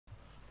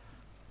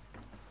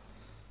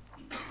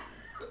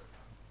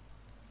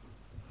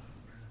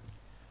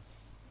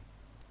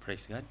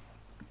Praise God.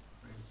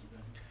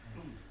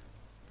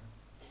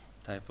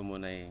 Tayo po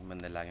muna ay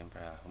manalangin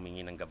para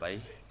humingi ng gabay.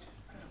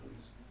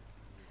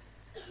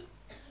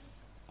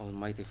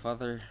 Almighty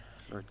Father,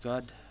 Lord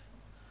God,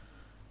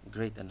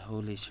 great and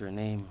holy is your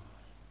name.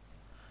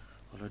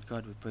 O Lord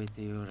God, we pray to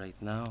you right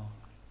now.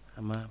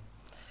 Ama,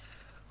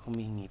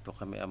 humingi po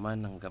kami, Ama,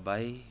 ng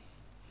gabay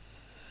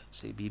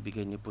sa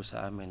ibibigay niyo po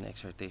sa amin na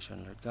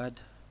exhortation, Lord God.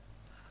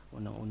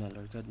 Unang-una,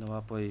 Lord God,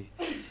 nawa po'y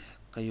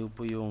kayo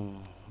po yung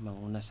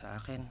manguna sa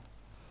akin.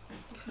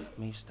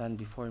 May you stand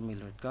before me,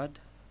 Lord God.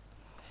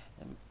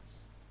 And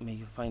may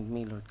you find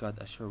me, Lord God,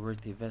 as your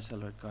worthy vessel,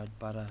 Lord God,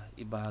 para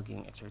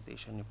ibahagi ang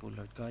exhortation niyo po,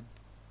 Lord God.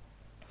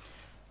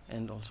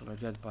 And also,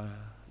 Lord God, para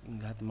yung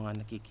lahat ng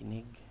mga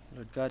nakikinig,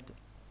 Lord God,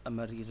 ang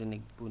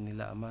maririnig po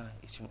nila, Ama,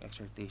 is yung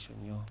exhortation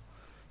niyo.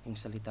 Yung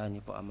salita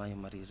niyo po, Ama,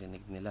 yung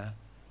maririnig nila.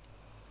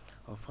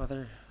 Oh,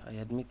 Father, I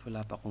admit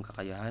wala pa akong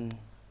kakayahan.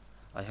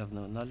 I have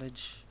no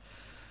knowledge.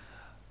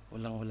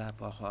 Walang-wala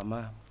po ako,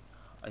 Ama.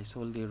 I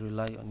solely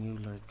rely on you,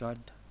 Lord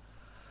God.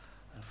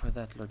 And for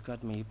that, Lord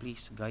God, may you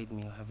please guide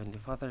me, O Heavenly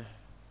Father.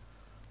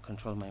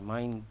 Control my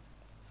mind.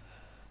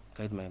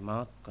 Guide my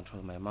mouth.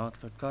 Control my mouth,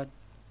 Lord God.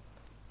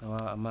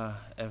 Nawa,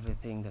 Ama,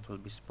 everything that will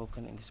be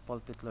spoken in this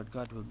pulpit, Lord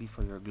God, will be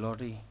for your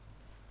glory.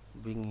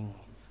 Bringing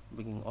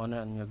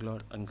honor and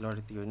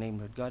glory to your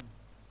name, Lord God.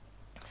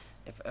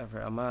 If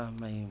ever, Ama,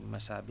 may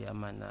masabi,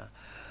 Ama, na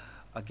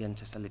again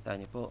sa salita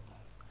niyo po,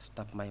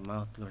 stop my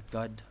mouth, Lord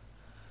God.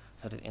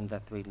 So that in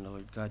that way,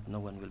 Lord God,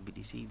 no one will be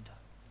deceived.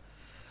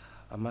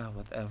 Ama,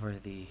 whatever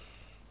the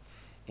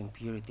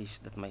impurities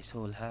that my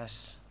soul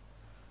has,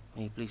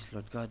 may you please,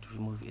 Lord God,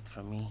 remove it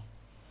from me,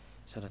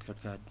 so that,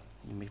 Lord God,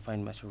 you may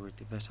find me as your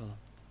worthy vessel.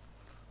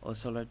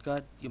 Also, Lord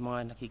God, yung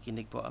mga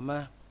nakikinig po,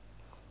 Ama,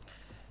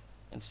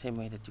 in the same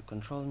way that you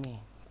control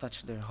me,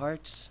 touch their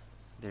hearts,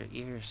 their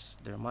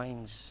ears, their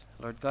minds,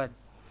 Lord God,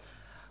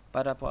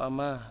 para po,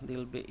 Ama,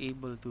 they'll be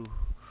able to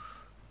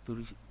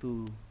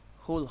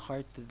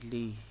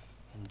wholeheartedly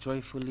and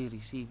joyfully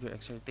receive your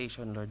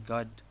exhortation, Lord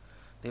God.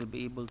 They'll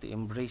be able to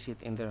embrace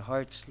it in their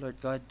hearts, Lord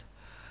God,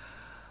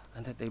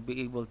 and that they'll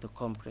be able to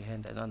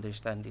comprehend and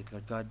understand it,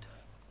 Lord God.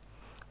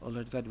 Oh,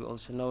 Lord God, we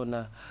also know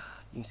na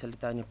yung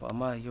salita niyo po,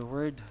 Ama, your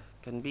word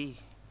can be,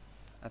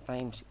 at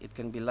times, it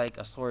can be like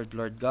a sword,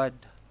 Lord God,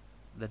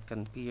 that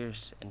can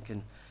pierce and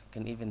can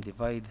even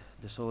divide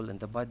the soul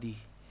and the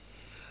body.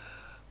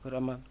 But,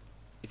 Ama,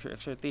 if your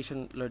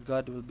exhortation, Lord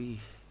God, will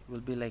be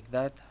like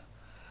that,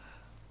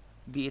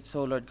 be it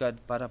so, Lord God,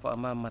 para po,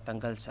 Ama,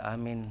 matanggal sa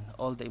amin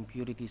all the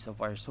impurities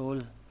of our soul,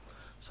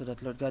 so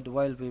that, Lord God,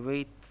 while we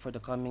wait for the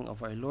coming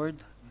of our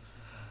Lord,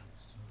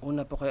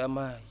 una po kayo,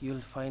 Ama, you'll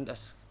find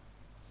us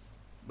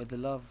by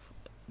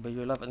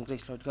your love and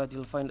grace, Lord God,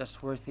 you'll find us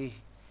worthy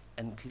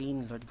and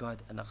clean, Lord God,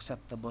 and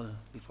acceptable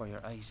before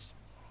your eyes.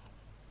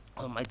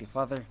 Almighty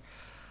Father,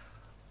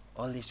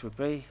 all this we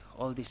pray,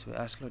 all this we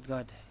ask, Lord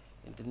God,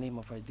 in the name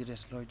of our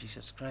dearest Lord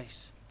Jesus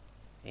Christ.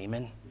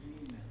 Amen.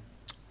 Amen.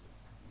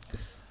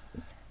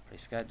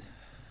 Praise God.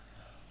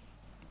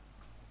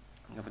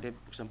 Kapatid,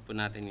 buksan po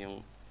natin yung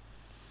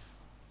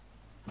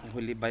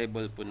Holy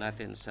Bible po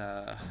natin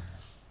sa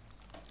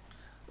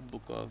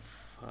Book of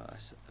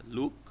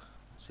Luke,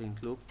 St.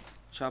 Luke,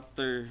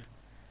 chapter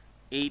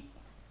 8,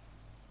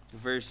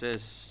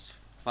 verses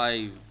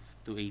 5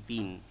 to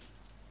 18.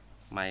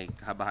 May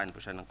kahabahan po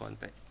siya ng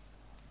konti.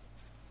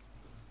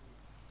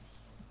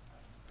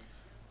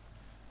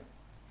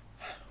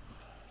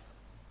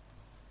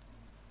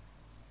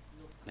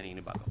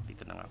 Naninibago.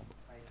 Dito na nga ako.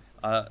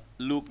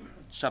 Luke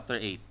chapter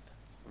 8,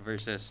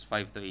 verses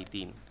 5 to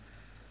 18.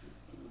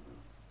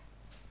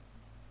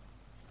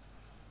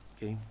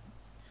 Okay.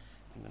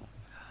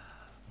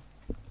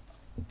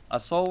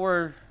 A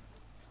sower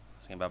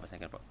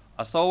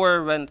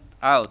went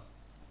out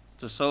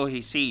to sow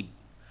his seed,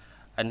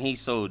 and he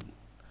sowed.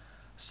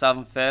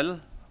 Some fell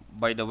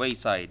by the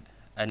wayside,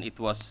 and it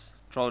was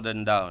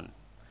trodden down,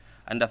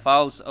 and the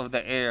fowls of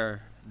the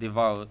air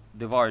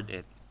devoured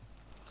it.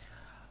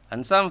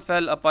 And some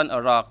fell upon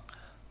a rock,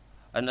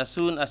 and as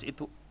soon as it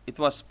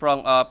was sprung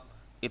up,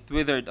 it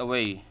withered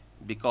away,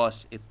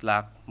 because it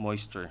lacked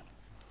moisture.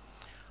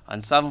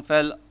 And some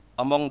fell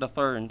among the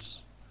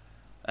thorns,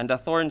 and the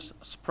thorns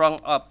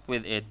sprung up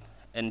with it,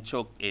 and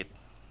choked it.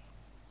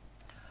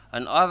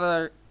 And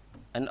other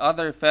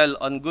fell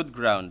on good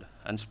ground,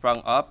 and sprung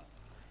up,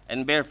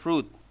 and bare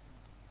fruit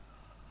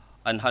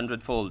an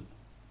hundredfold.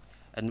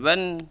 And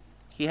when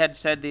he had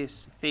said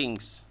these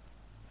things,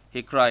 he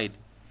cried,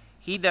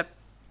 He that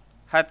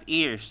hath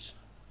ears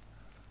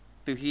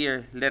to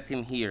hear, let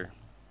him hear.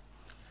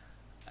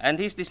 And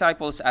his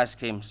disciples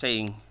asked him,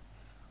 saying,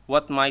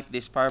 What might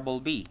this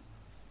parable be?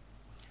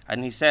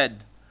 And he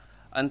said,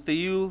 Unto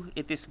you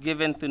it is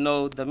given to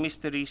know the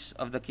mysteries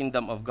of the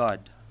kingdom of God,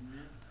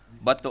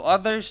 but to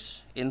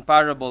others in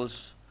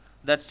parables,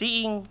 that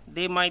seeing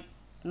they might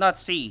not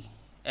see,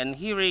 and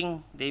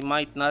hearing they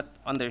might not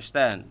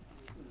understand.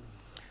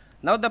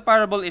 Now the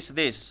parable is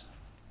this: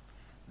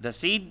 the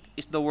seed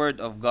is the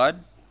word of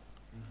God.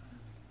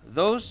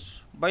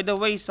 Those by the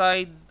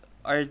wayside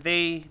are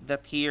they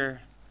that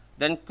hear,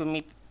 Then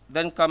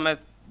cometh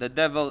the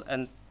devil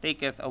and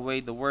taketh away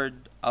the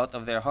word out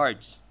of their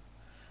hearts,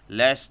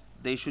 lest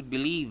they should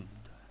believe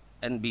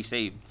and be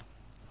saved.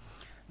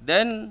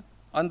 Then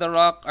on the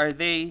rock are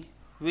they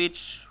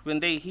which, when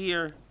they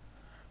hear,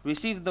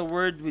 receive the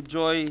word with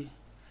joy,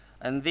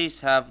 and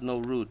these have no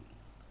root,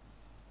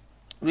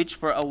 which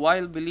for a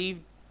while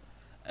believed,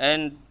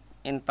 and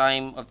in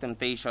time of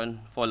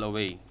temptation fall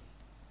away.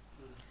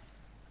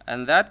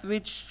 And that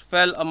which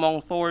fell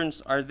among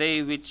thorns are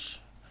they which,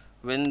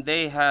 when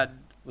they have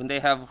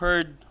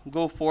heard,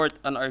 go forth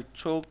and are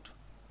choked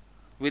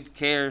with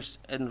cares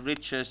and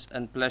riches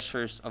and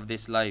pleasures of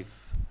this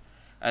life,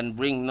 and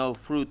bring no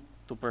fruit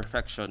to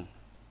perfection.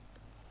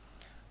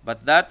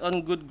 But that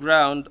on good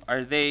ground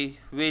are they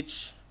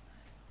which,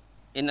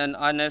 in an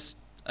honest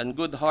and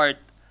good heart,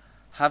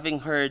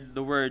 having heard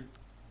the word,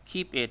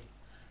 keep it,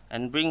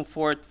 and bring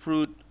forth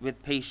fruit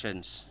with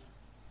patience.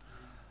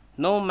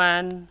 No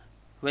man,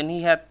 when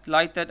he hath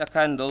lighted a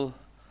candle,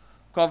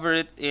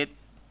 covereth it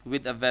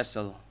with a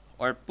vessel,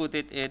 or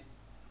putteth it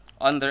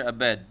under a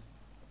bed,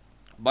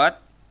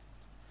 but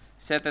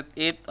setteth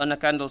it on a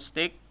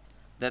candlestick,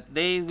 that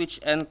they which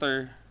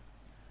enter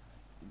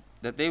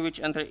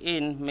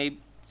in may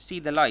see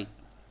the light.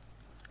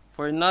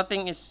 For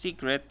nothing is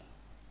secret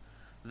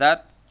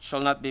that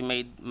shall not be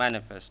made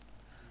manifest,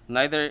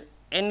 neither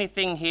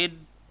anything hid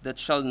that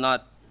shall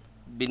not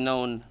be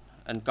known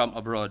and come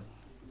abroad.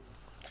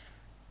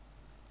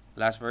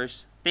 Last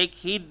verse. Take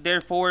heed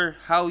therefore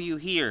how you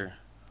hear,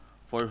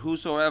 for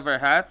whosoever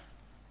hath,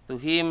 to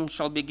him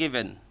shall be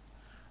given,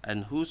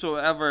 and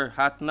whosoever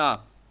hath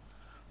not,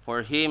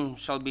 for him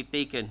shall be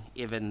taken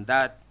even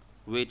that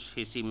which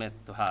he seemeth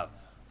to have.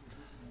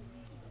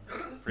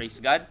 Praise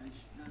God.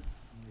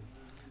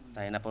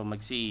 Tayo na po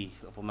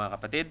Opo mga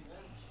kapatid.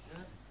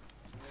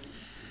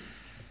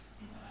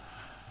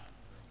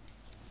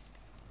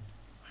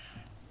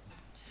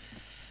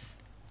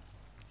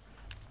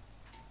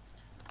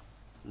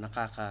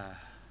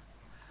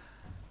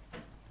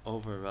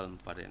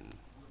 Nakaka-overwhelm pa rin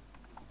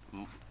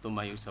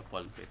tumayo sa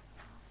pulpit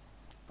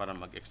para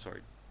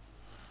mag-exhort.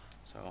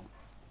 So,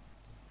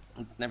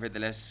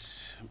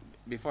 nevertheless,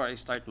 before I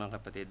start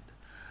mga kapatid,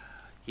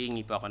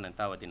 hihingi pa ako ng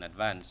tawad in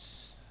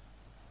advance.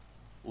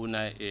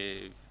 Una,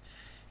 if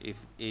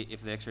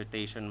the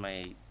exhortation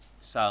may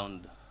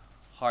sound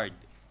hard,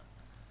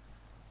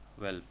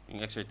 well,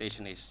 yung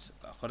exhortation is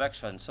a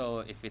correction.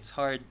 So, if it's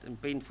hard and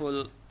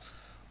painful,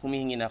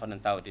 humihingi na ako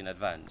ng tawad in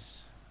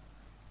advance.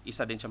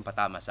 Isa din siyang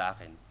patama sa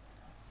akin.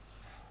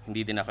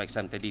 Hindi din ako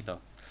exempted dito.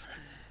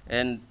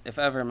 And if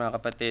ever, mga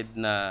kapatid,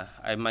 na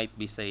I might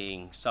be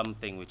saying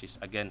something which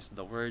is against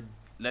the word,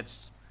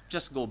 let's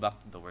just go back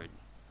to the word.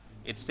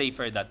 It's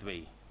safer that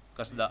way.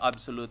 Because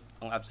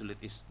ang absolute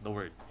is the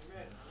word.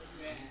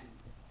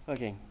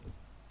 Okay.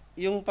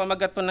 Yung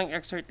pamagat po ng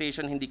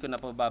exhortation, hindi ko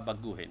na po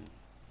babaguhin.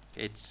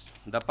 It's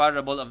the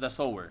parable of the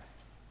sower.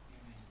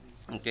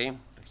 Okay?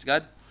 Praise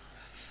God.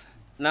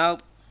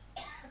 Now,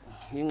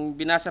 yung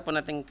binasa po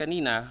natin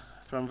kanina,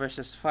 from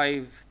verses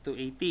 5 to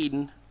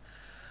 18,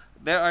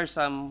 there are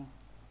some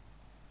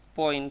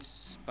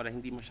points, para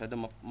hindi masyado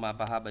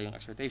mapahaba yung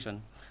exhortation,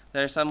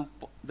 there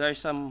are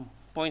some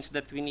points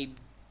that we need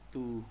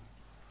to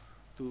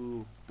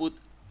put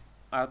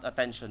out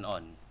attention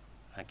on.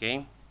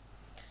 Okay?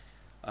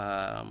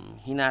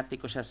 Hinati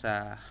ko siya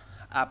sa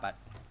 4.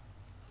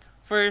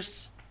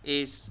 First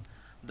is,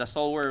 the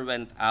sower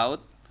went out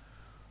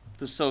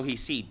to sow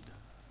his seed.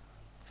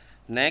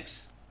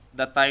 Next,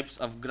 the types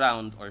of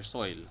ground or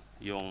soil.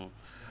 Yung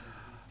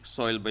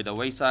soil by the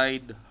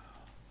wayside,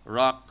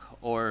 rock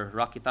or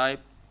rocky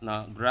type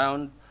na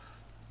ground,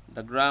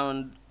 the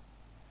ground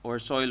or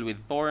soil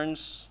with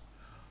thorns,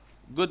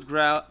 good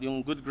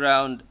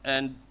ground,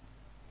 and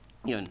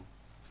yun.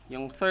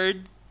 Yung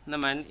third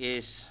naman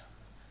is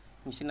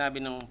yung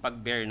sinabi ng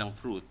pag-bear ng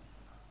fruit.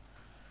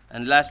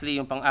 And lastly,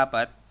 yung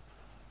pang-4,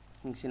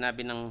 yung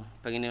sinabi ng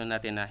Panginoon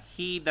natin na,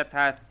 he that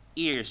hath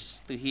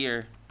ears to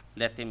hear,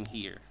 let him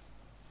hear.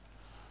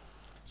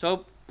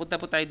 So, punta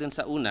po tayo dun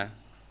sa una.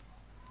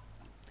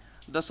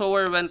 The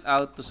sower went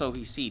out to sow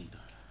his seed.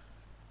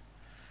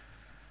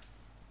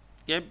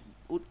 Kaya,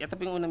 ito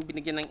po yung unang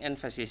binigyan ng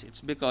emphasis.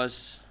 It's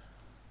because,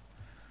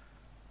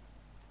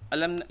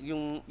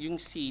 yung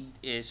seed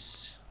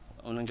is,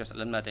 unang Diyos,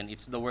 alam natin,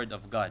 it's the Word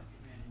of God.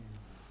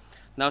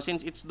 Now,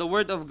 since it's the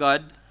Word of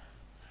God,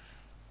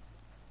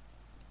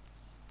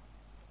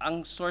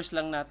 ang source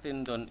lang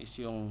natin doon is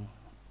yung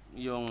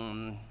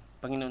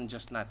Panginoon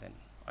Diyos natin,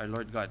 our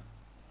Lord God.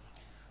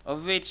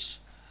 Of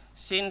which,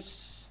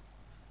 since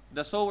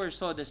the sower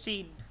saw the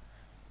seed,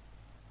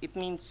 it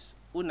means,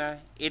 una,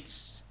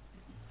 it's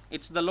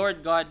the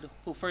Lord God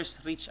who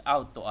first reached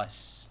out to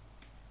us.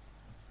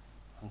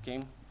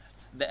 Okay?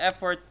 The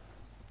effort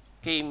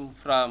came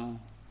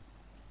from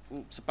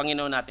sa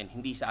Panginoon natin,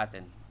 hindi sa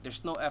atin.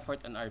 There's no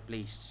effort on our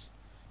place.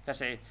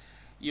 Kasi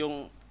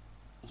yung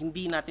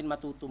hindi natin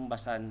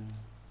matutumbasan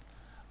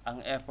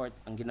ang effort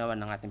ang ginawa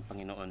ng ating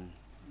Panginoon.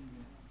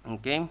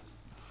 Okay?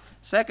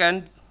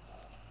 Second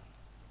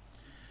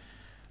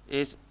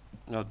is,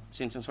 No,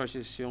 since ang source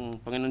is yung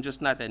Panginoon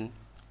Diyos natin.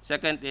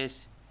 Second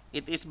is,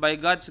 it is by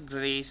God's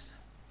grace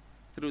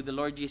through the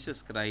Lord Jesus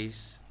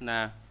Christ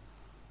na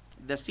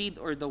the seed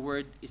or the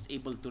word is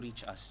able to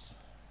reach us.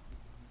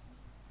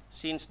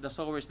 Since the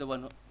sower is the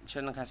one,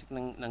 siya nagkasik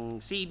ng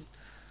seed,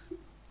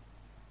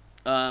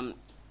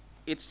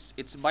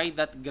 it's by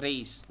that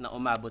grace na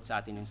umabot sa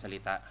atin yung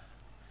salita.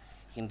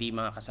 Hindi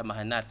mga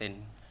kasamahan natin,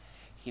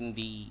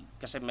 hindi,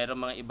 kasi meron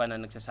mga iba na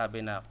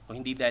nagsasabi na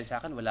kung hindi dahil sa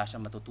akin, wala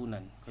siyang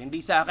matutunan. Kung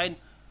hindi sa akin,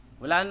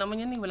 wala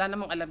naman yan, wala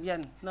namang alam yan.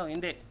 No,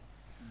 hindi.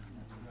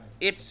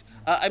 It's,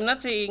 I'm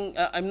not saying,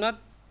 I'm not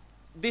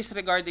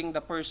disregarding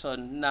the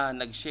person na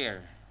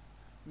nag-share.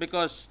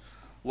 Because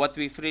what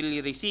we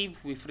freely receive,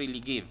 we freely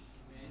give.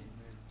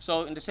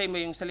 So, in the same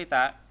way, yung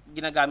salita,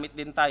 ginagamit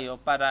din tayo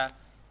para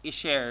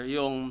i-share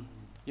yung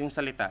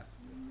salita.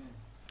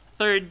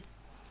 Third,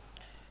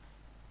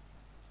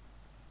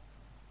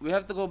 we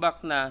have to go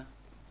back na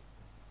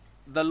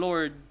the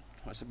Lord,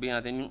 sabihin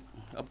natin, yung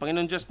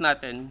Panginoon Diyos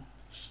natin,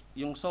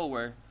 yung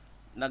sower,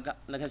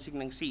 naghasik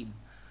ng seed.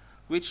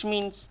 Which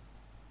means,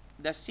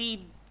 the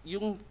seed,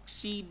 yung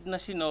seed na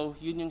sinow,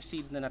 yun yung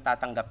seed na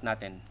natatanggap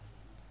natin.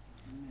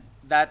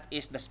 That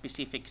is the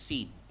specific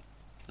seed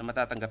na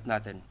matatanggap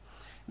natin.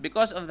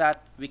 Because of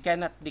that, we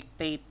cannot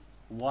dictate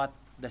what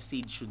the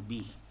seed should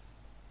be.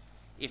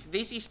 If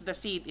this is the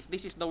seed, if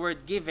this is the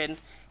word given,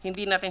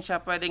 hindi natin siya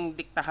pwedeng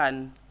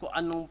diktahan kung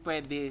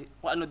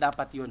ano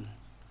dapat yun.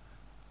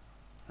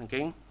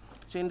 Okay?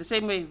 So in the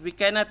same way, we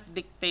cannot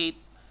dictate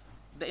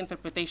the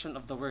interpretation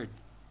of the word.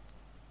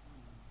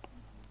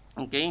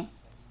 Okay?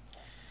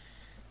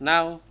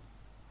 Now,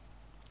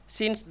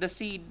 since the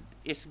seed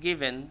is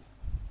given,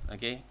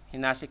 okay,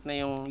 hinasik na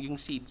yung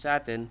seed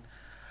sa atin,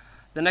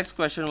 the next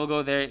question will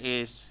go there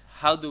is,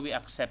 how do we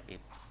accept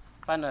it?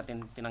 Paano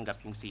natin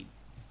tinanggap yung seed?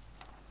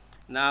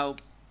 Now,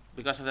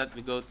 because of that,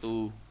 we go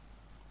to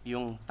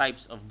yung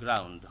types of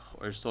ground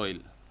or soil.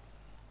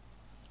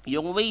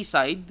 Yung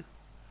wayside,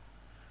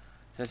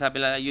 sasabi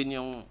lang yun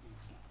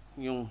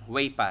yung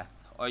way path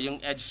or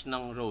yung edge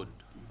ng road.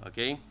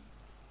 Okay?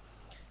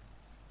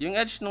 Yung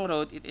edge ng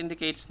road, it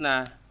indicates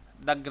na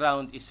the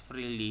ground is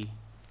freely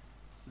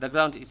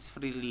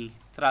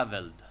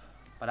traveled.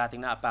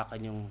 Parating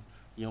naapakan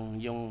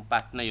yung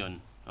path na yun.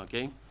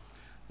 Okay?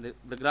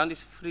 The ground is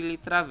freely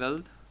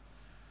traveled.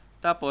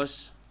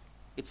 Tapos,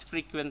 since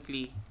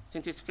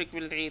it's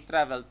frequently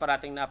traveled,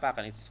 parating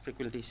naapakan, it's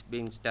frequently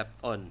being stepped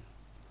on.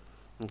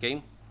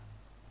 Okay?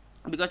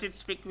 Because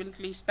it's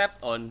frequently stepped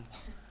on,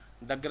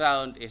 the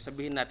ground is,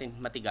 sabihin natin,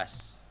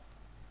 matigas.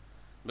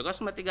 Because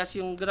matigas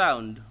yung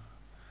ground,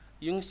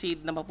 yung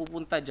seed na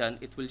mapupunta dyan,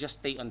 it will just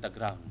stay on the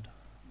ground.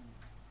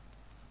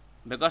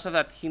 Because of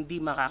that, hindi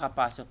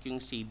makakapasok yung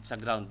seed sa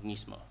ground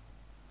mismo.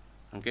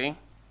 Okay?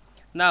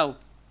 Now,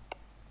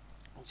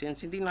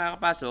 since hindi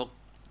makakapasok,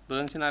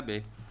 tulad ng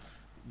sinabi,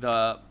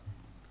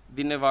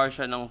 dinevour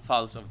siya ng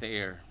fowls of the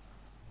air.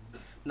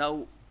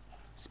 Now,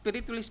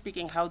 spiritually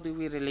speaking, how do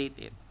we relate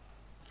it?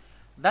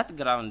 That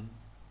ground,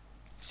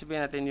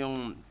 sabihin natin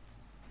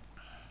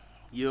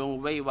yung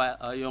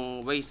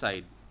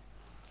wayside,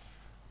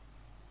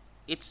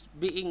 it's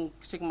being,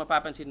 kasi kung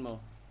mapapansin mo,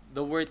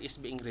 the word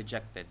is being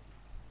rejected.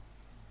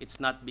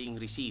 It's not being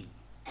received.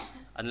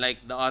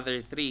 Unlike the other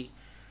three,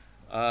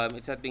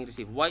 it's not being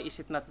received. Why is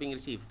it not being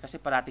received?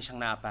 Kasi parati siyang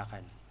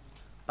naapakan.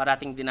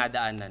 Parating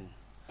dinadaanan.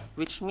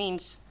 Which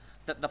means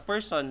that the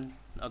person,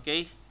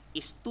 okay,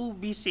 is too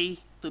busy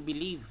to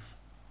believe.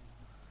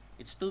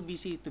 It's too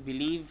busy to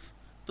believe,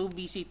 too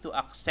busy to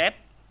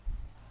accept.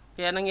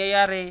 Kaya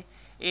nangyayari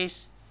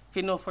is,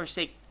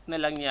 forsake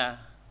na lang niya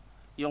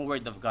yung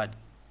word of God.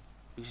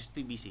 Because he's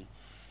too busy.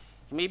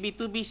 He may be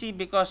too busy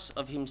because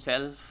of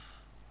himself.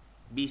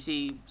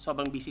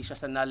 Sobrang busy siya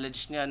sa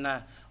knowledge niya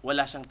na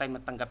wala siyang time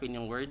na tanggapin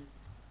yung word.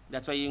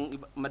 That's why yung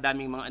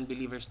madaming mga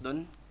unbelievers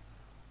doon.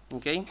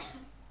 Okay?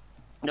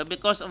 Now,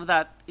 because of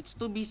that, it's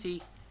too busy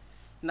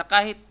na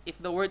kahit if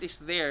the word is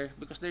there,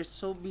 because they're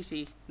so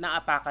busy,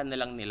 naapakan na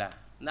lang nila.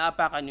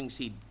 Naapakan yung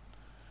seed.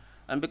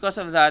 And because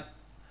of that,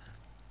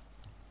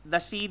 the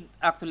seed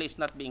actually is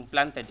not being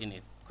planted in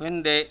it. Kung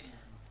hindi,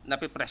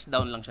 napipress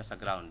down lang siya sa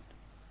ground.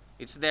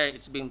 It's there,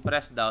 it's being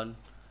pressed down,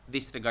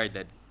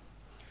 disregarded.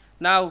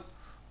 Now,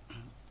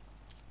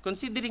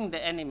 considering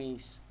the enemy,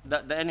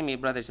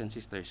 brothers and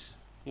sisters,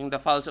 yung the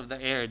fowls of the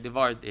air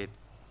devoured it,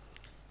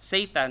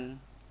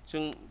 Satan,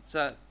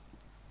 sa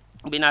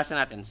binasa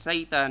natin,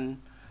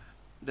 Satan,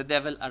 the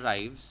devil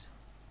arrives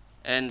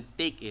and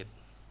take it.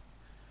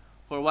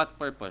 For what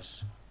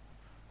purpose?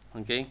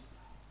 Okay?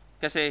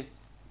 Kasi,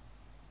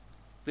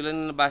 tulad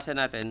na nabasa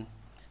natin,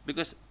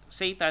 because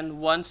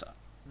Satan wants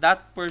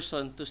that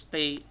person to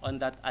stay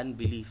on that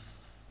unbelief.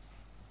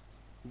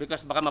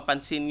 Because baka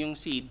mapansin yung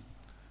seed,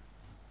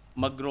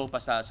 mag-grow pa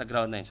sa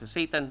ground na yun. So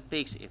Satan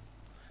takes it.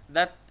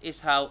 That is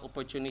how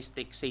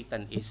opportunistic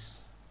Satan is.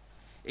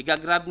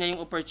 Igagrab niya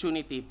yung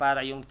opportunity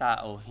para yung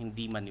tao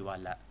hindi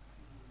maniwala.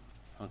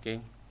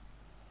 Okay?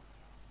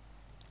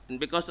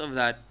 And because of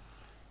that,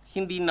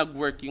 hindi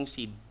nag-work yung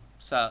seed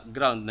sa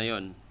ground na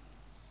yon.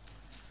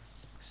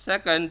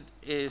 Second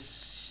is,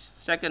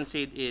 Second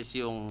seed is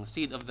yung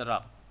seed of the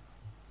rock.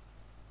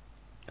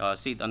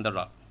 Seed on the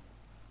rock.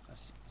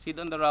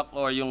 Seed on the rock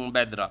or yung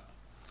bedrock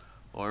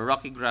or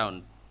rocky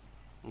ground.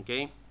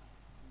 Okay?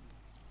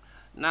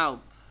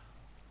 Now,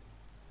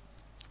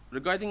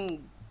 regarding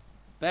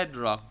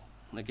bedrock,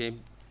 okay,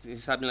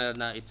 sabi nila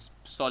na it's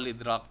solid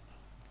rock.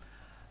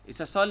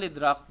 It's a solid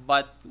rock,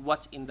 but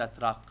what's in that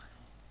rock?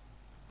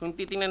 Kung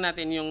titingnan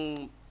natin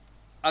yung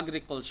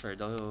agriculture,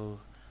 though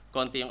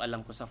konti yung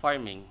alam ko sa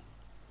farming,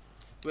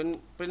 when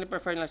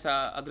prefer na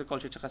sa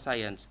agriculture tsaka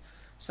science,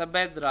 sa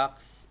bedrock,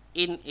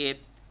 in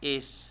it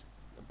is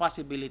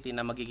possibility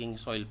na magiging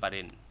soil pa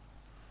rin.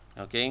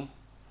 Okay?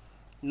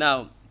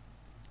 Now,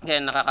 kaya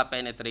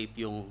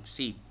nakaka-penetrate yung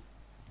seed.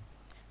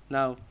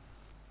 Now,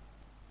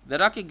 the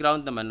rocky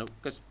ground naman,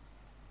 because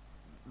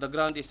the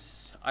ground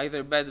is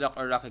either bedrock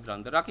or rocky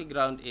ground. The rocky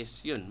ground is,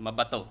 yun,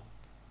 mabato.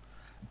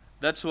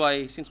 That's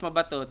why, since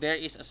mabato, there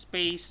is a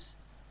space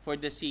for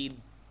the seed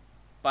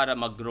para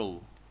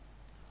mag-grow.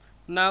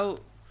 Now,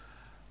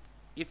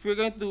 if we're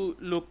going to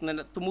look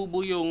na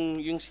tumubo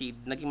yung seed,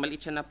 naging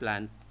maliit siya na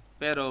plant,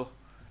 pero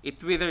it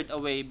withered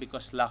away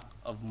because lack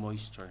of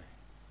moisture.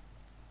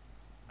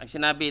 Ang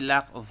sinabi,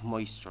 lack of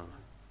moisture.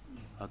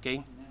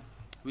 Okay?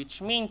 Which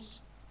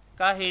means,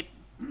 kahit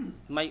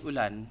may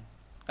ulan,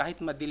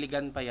 kahit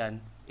madiligan pa yan,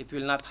 it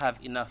will not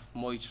have enough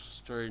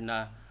moisture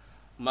na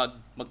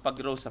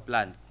magpag-grow sa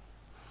plant.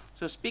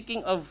 So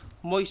speaking of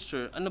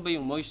moisture, ano ba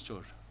yung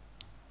moisture?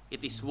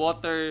 It is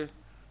water,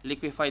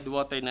 liquefied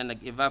water na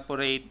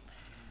nag-evaporate,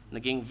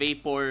 naging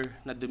vapor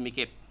na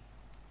dumikit.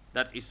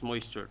 That is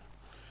moisture.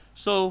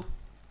 So,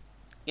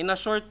 in a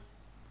short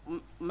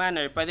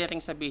manner, pwede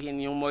nating sabihin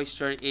yung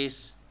moisture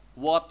is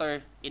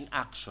water in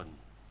action.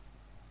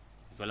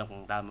 Hindi ko alam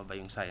kung tama ba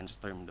yung science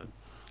term doon.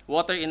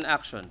 Water in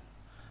action.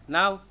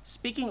 Now,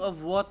 speaking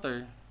of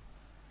water,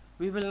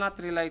 we will not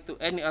rely to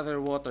any other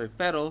water.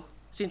 Pero,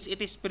 since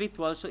it is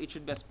spiritual, so it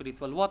should be a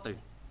spiritual water.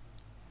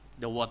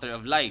 The water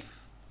of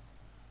life.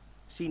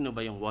 Sino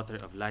ba yung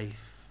water of life?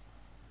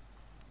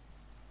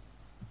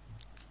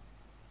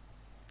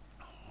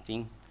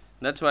 Okay?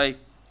 That's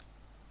why,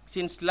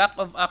 since lack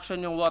of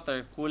action yung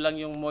water, kulang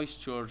yung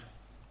moisture,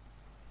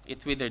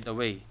 it withered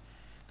away.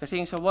 Kasi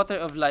yung sa water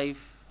of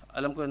life,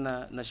 alam ko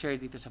na na-share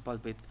dito sa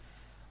pulpit,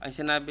 ang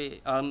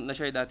sinabi,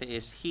 na-share dati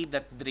is, he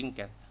that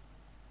drinketh.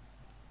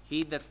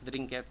 He that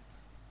drinketh,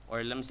 or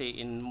let me say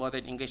in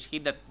modern English,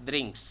 he that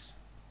drinks.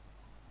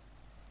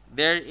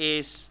 There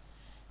is,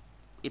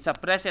 it's a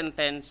present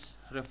tense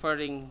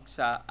referring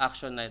sa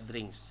action na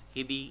drinks.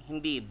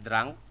 Hindi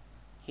drunk,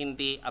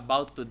 hindi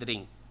about to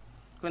drink,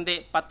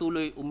 kundi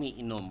patuloy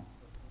umiinom.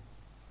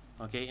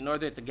 Okay, in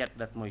order to get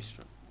that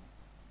moisture.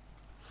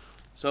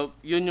 So,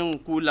 yun yung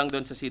kulang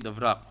doon sa seed of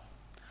rock.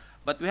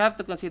 But we have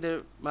to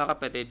consider, mga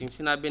kapatid, yung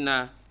sinabi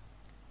na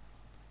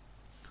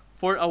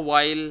for a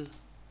while,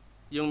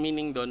 yung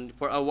meaning doon,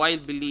 for a while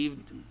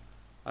believe,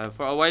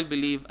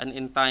 and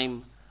in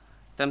time,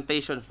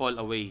 temptation fall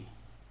away.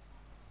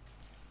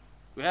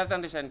 We have to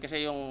understand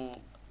kasi yung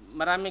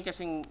maraming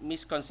kasing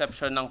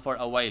misconception ng for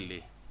a while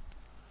eh.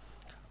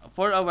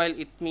 For a while,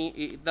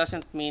 it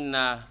doesn't mean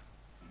na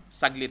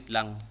saglit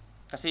lang.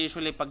 Kasi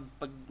usually, pag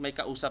may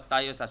kausap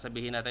tayo,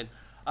 sasabihin natin,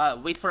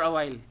 wait for a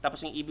while.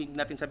 Tapos yung ibig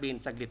natin sabihin,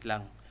 saglit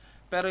lang.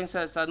 Pero yung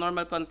sa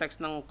normal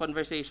context ng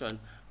conversation,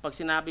 pag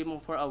sinabi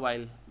mong for a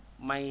while,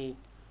 may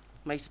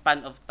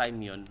span of time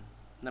yon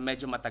na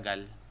medyo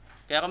matagal.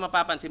 Kaya kung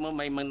mapapansin mo,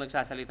 may mga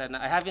nagsasalita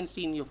na, I haven't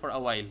seen you for a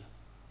while.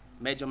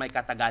 Medyo may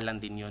katagalan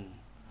din yun.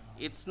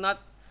 It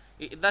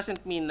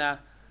doesn't mean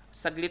na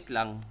saglit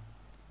lang,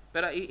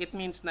 pero it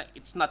means na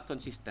it's not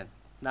consistent,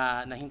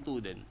 na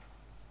hinto din.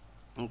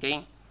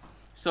 Okay?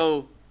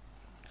 So,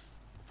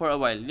 for a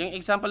while. Yung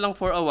example lang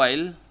for a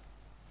while,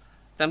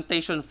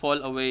 temptation fall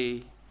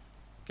away,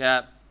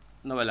 kaya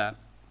nawala,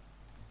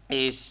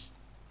 is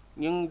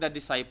yung the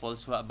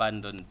disciples who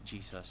abandoned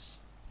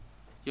Jesus.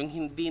 Yung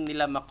hindi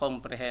nila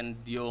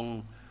makomprehend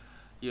yung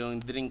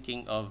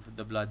drinking of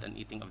the blood and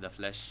eating of the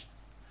flesh.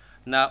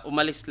 Na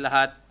umalis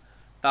lahat,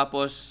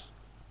 tapos,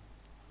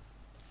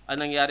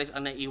 anong nangyari,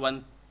 ang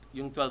naiwan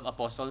yung 12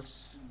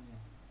 apostles.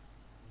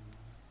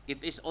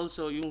 It is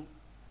also,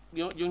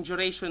 yung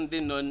duration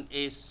din nun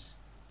is,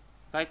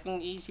 kahit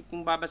kung iisip,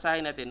 kung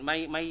babasahin natin,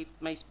 may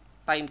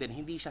time din,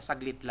 hindi siya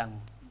saglit lang.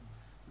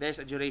 There's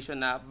a duration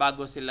na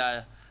bago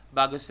sila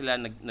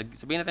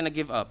sabihin natin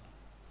nag-give up.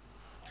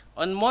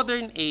 On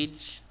modern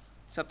age,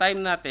 sa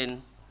time natin,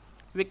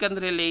 we can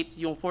relate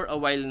yung for a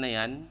while na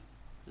yan.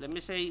 Let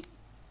me say,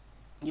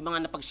 yung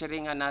mga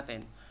napagsharingan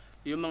natin,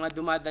 yung mga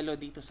dumadalo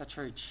dito sa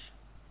church,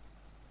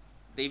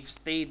 they've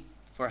stayed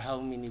for how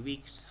many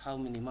weeks, how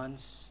many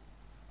months?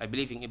 I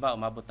believe yung iba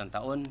umabot ng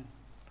taon.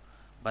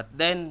 But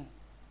then,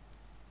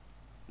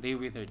 they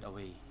withered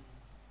away.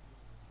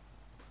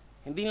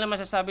 Hindi nila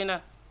masasabi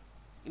na,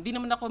 hindi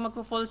naman ako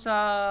magko-fall sa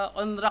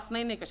on rock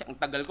na yun eh, kasi ang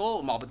tagal ko,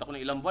 umabot ako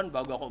ng ilang buwan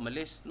bago ako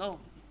umalis. No.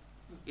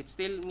 It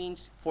still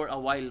means for a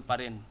while pa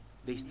rin.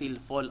 They still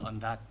fall on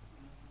that.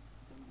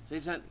 So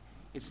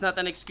it's not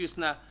an excuse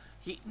na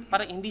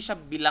parang hindi siya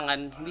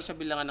bilangan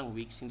ng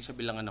weeks, hindi siya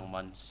bilangan ng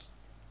months.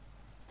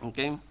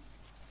 Okay?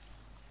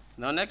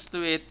 Now next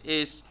to it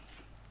is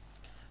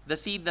the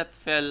seed that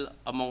fell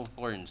among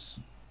thorns.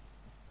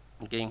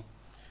 Okay?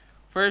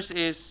 First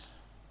is,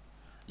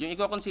 yung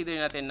i-consider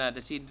natin na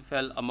the seed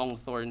fell among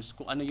thorns,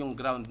 kung ano yung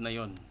ground na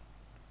yon.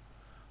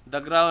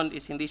 The ground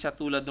is hindi siya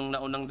tulad ng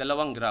naunang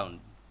dalawang ground.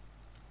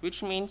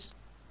 Which means,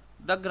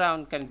 the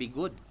ground can be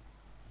good.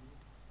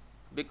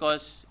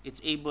 Because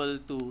it's able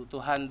to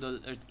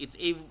handle, or it's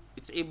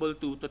able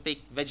to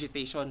take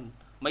vegetation.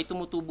 May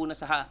tumutubo na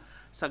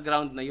sa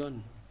ground na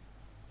yon.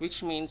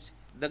 Which means,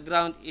 the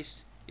ground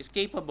is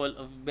capable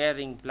of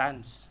bearing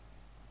plants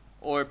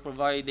or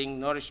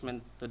providing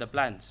nourishment to the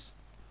plants.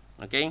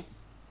 Okay?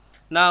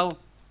 Now,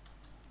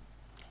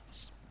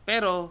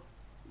 pero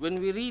when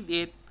we read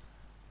it,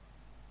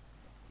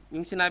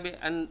 yung sinabi,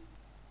 and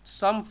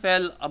some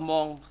fell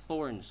among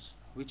thorns,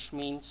 which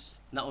means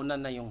nauna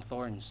na yung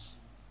thorns.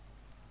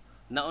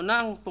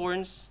 Nauna ang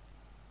thorns,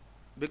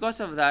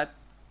 because of that,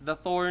 the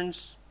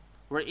thorns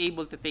were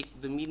able to take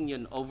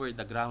dominion over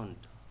the ground.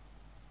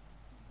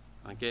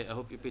 Okay, I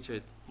hope you picture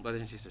it,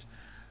 brothers and sisters.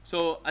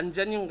 So,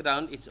 andyan yung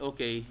ground, it's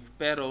okay,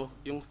 pero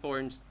yung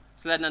thorns,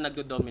 sila na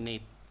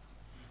nag-dominate.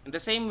 In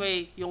the same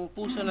way, yung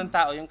puso ng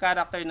tao, yung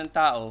character ng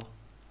tao,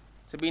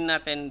 sabihin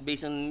natin,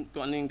 based on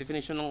kung ano yung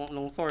definition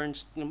ng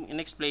thorns, yung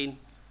in-explain,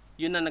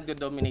 yun na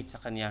nag-dominate sa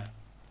kanya.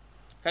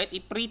 Kahit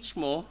i-preach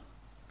mo,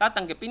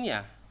 tatanggapin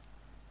niya.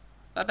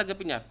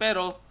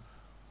 Pero,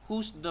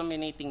 who's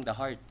dominating the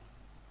heart?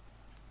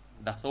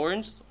 The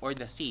thorns or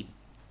the seed?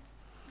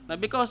 Now,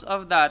 because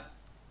of that,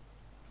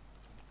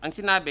 ang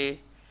sinabi,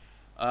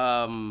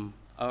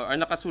 or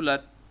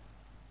nakasulat,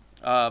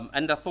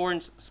 and the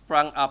thorns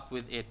sprang up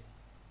with it.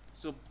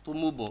 So,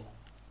 tumubo.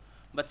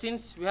 But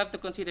since we have to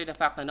consider the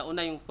fact na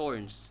nauna yung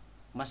thorns,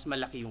 mas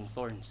malaki yung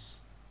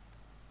thorns.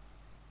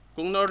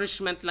 Kung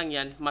nourishment lang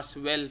yan, mas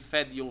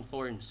well-fed yung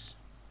thorns.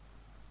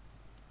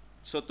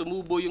 So,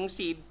 tumubo yung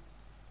seed,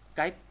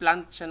 kahit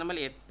plant siya na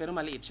maliit, pero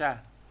maliit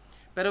siya.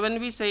 Pero when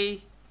we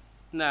say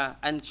na,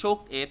 and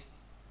choke it,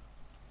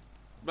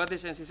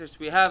 brothers and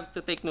sisters, we have to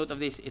take note of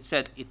this. It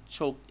said, it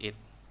choked it.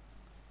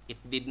 It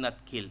did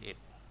not kill it.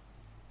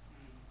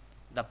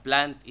 The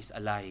plant is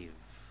alive.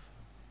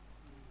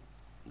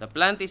 The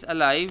plant is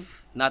alive,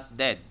 not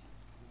dead.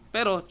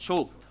 Pero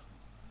choked.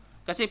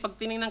 Kasi pag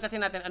tinignan kasi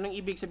natin, anong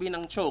ibig sabihin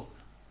ng choke?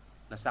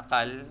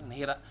 Nasakal,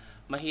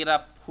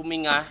 mahirap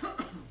huminga,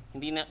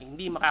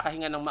 hindi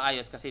makakahinga ng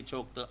maayos kasi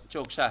choke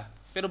siya.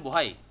 Pero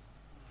buhay.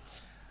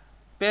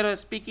 Pero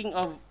speaking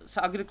of,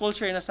 sa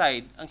agriculture na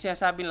side, ang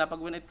sinasabi nila, pag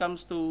when it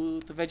comes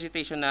to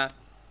vegetation na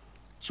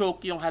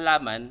choke yung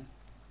halaman,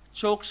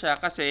 choke siya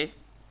kasi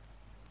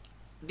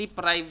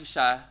deprive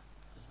siya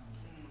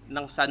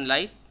ng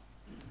sunlight,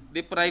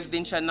 deprive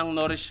din siya ng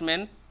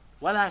nourishment,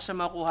 wala siya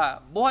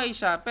makuha. Buhay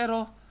siya,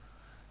 pero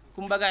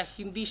kumbaga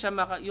hindi siya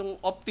yung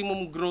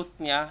optimum growth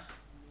niya,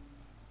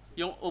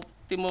 yung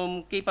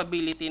optimum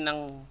capability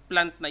ng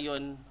plant na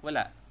yon,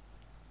 wala.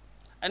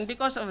 And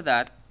because of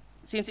that,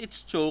 since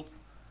it's choked,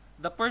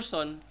 the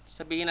person,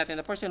 sabihin natin,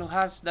 the person who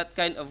has that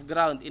kind of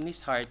ground in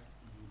his heart,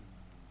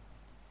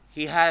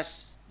 he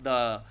has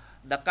the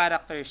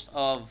characters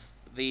of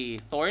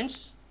the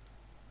thorns.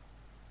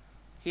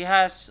 He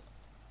has,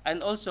 and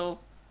also,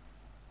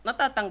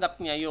 natatanggap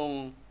niya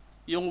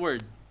yung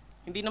word.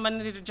 Hindi naman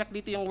nire-reject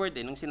dito yung word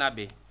nung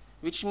sinabi.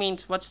 Which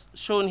means, what's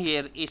shown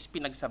here is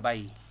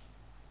pinagsabay.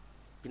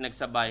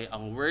 Pinagsabay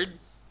ang word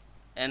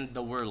and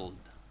the world.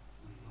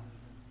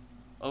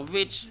 Of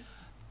which,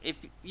 if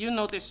you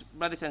notice,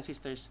 brothers and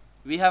sisters,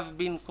 we have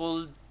been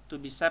called to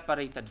be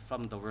separated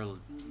from the world.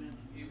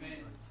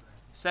 Amen.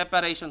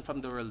 Separation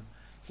from the world.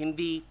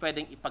 Hindi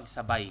pwedeng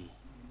ipagsabay.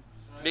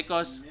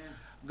 Because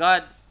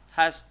God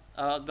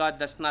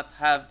does not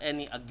have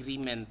any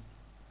agreement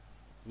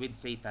with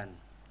Satan.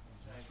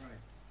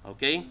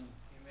 Okay?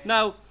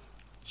 Now,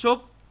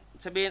 choke,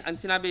 sabihin, ang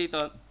sinabi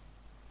dito,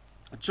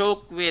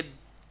 choke with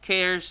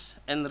cares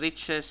and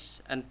riches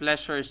and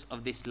pleasures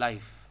of this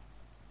life.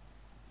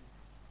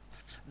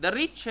 The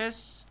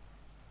riches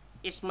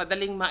is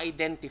madaling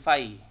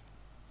ma-identify.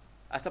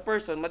 As a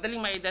person,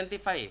 madaling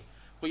ma-identify.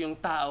 Kung yung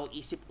tao,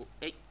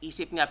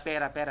 isip niya,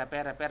 pera,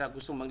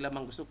 gusto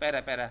maglamang, gusto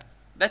pera.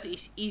 That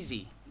is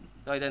easy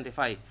to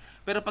identify.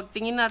 Pero pag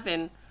tingin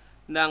natin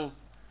ng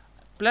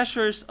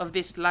pleasures of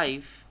this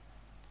life,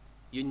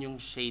 yun yung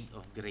shade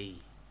of gray.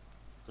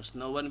 Because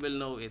no one will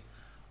know it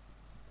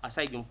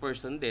aside yung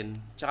person din,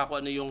 tsaka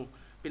kung ano yung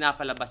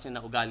pinapalabas niya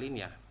na ugali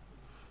niya.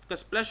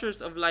 Because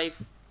pleasures of life,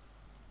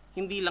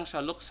 hindi lang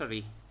siya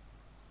luxury.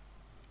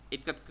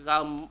 It could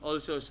come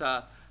also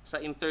sa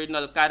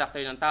internal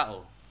character ng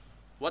tao.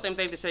 What I'm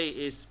trying to say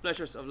is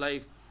pleasures of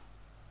life,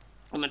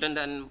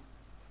 matandaan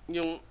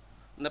yung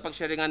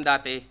napag-sharingan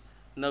dati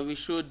na we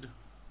should,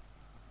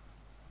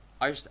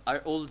 our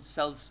old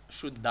selves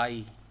should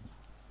die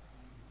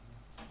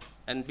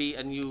and be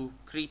a new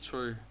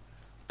creature.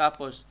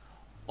 Tapos,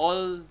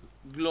 all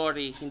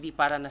glory, hindi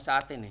para na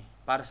sa atin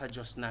para sa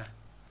Diyos na.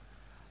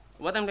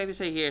 What I'm trying to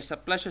say here, sa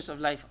pleasures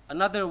of life,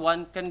 another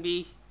one can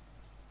be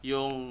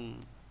yung,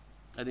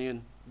 ano yun,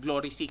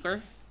 glory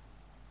seeker,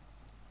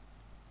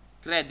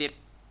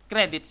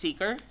 credit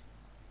seeker,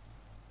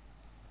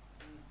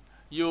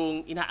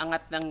 yung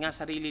inaangat ng nga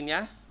sarili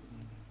niya.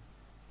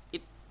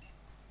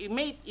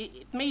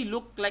 It may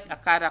look like a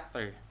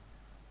character,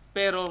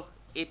 pero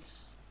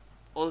it's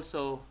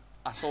also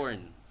a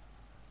thorn.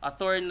 A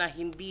thorn na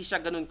hindi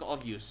siya ganun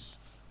ka-obvious.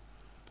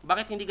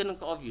 Bakit hindi ganun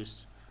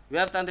ka-obvious? We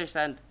have to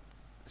understand,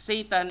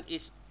 Satan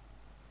is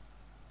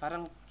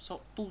parang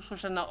tuso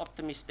siya na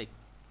optimistic.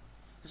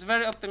 He's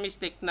very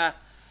optimistic na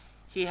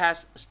he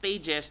has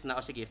stages na,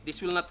 sige, if this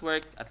will not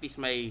work, at least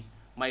may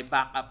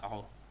backup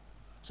ako.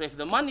 So if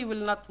the money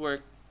will not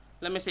work,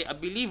 let me say, a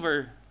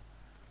believer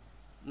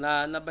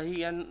na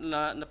nabahiyan,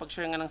 na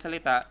napag-share nga ng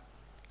salita,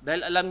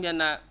 dahil alam niya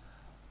na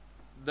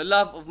the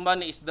love of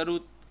money is the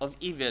root of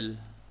evil,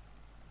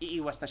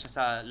 iiwas na siya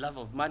sa love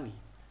of money.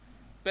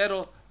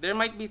 Pero there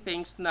might be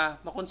things na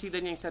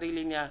makonsider niya yung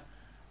sarili niya,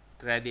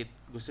 credit,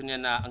 gusto niya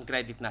na ang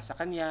credit nasa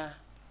kanya.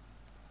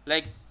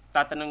 Like,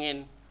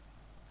 tatanungin,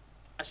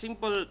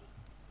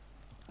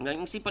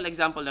 yung simple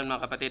example ng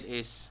mga kapatid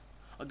is,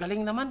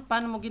 galing naman,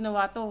 paano mo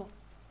ginawa to?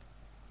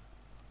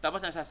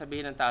 Tapos ang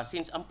sasabihin ng tao,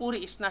 since ang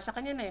puri is nasa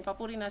kanya na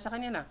papuri nasa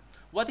kanya na.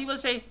 What he will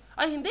say,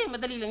 ay hindi,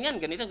 madali lang yan,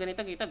 ganito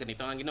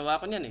ang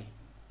ginawa ko niyan eh.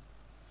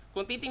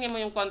 Kung titingnan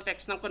mo yung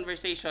context ng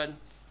conversation,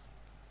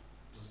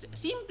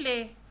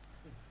 simple,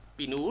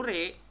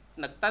 pinuri,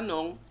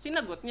 nagtanong,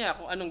 sinagot niya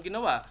kung anong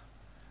ginawa.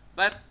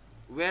 But,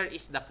 where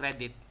is the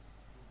credit?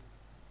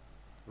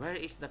 Where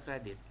is the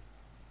credit?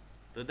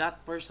 To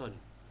that person.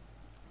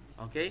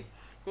 Okay?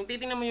 Kung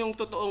titingnan mo yung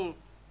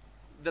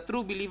the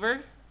true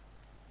believer,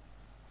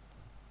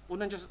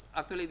 unang Diyos,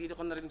 actually dito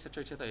ko narinig sa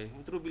church ito eh,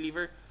 yung true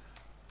believer,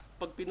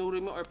 pag pinuri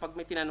mo or pag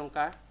may tinanong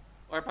ka,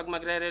 or pag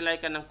magre-rely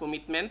ka ng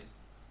commitment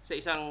sa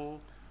isang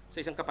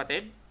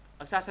kapatid,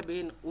 ang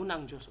sasabihin,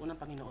 unang Diyos, unang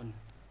Panginoon.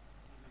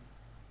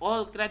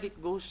 All credit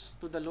goes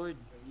to the Lord.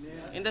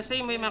 In the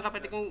same way, mga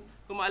kapatid, kung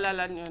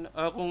maalala nyo,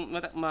 kung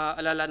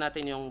maalala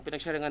natin yung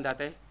pinag-sharingan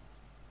dati,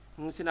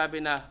 yung sinabi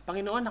na,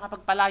 Panginoon,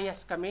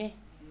 nakapagpalayas kami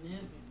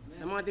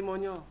ng mga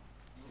demonyo.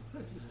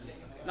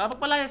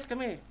 Nakapagpalayas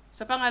kami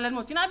sa pangalan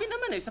mo. Sinabi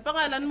naman sa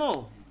pangalan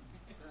mo.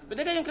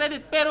 Binigay yung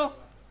credit, pero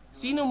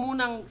sino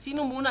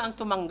muna ang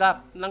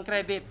tumanggap ng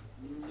credit?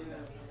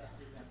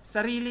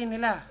 Sarili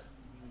nila.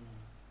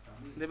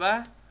 'Di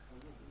ba?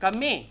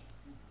 Kami.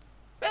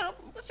 Pero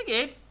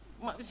sige,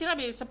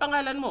 sinabi sa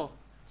pangalan mo,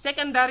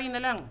 secondary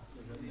na lang.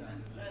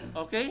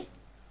 Okay?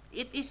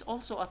 It is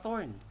also a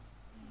thorn.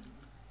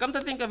 Come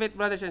to think of it,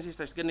 brothers and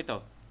sisters, ganito.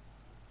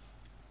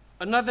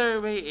 Another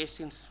way is,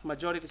 since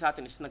majority sa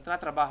atin is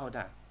nagtatrabaho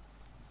na,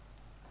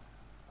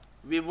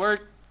 we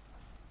work,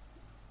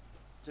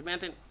 sabihin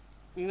natin,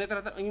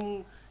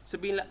 yung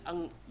sabihin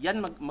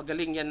lang,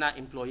 magaling yan na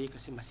employee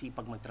kasi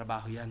masipag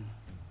magtrabaho yan.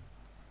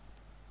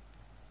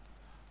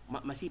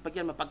 Masipag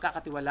yan,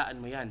 mapagkakatiwalaan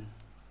mo yan.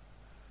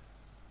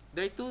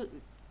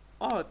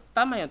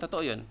 Tama yan,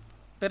 totoo yun.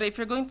 Pero if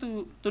you're going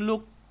to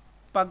look,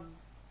 pag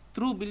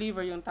true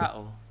believer yung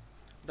tao,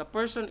 the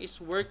person is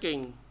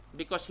working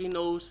because he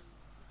knows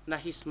na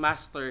his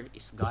master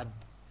is God.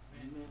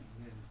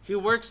 He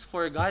works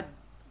for God.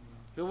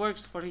 He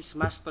works for his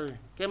master.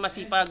 Kaya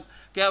masipag.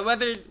 Kaya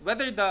whether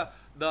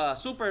the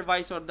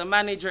supervisor, the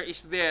manager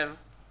is there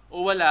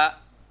o wala,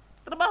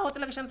 trabaho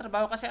talaga siyang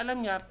trabaho kasi alam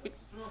niya,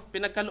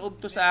 pinagkaloob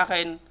to sa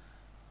akin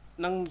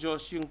ng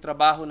Diyos, yung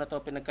trabaho na to,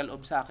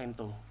 pinagkaloob sa akin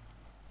to.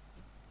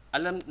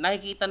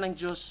 Nakikita ng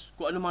Diyos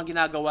kung ano mga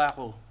ginagawa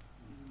ko.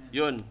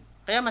 Yun.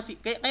 Kaya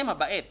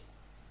mabait.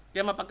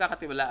 Kaya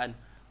mapagkakatiwalaan.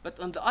 But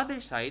on the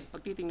other side,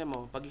 pag titingnan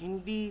mo, pag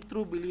hindi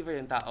true believer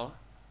yung tao,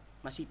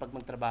 masipag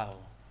magtrabaho.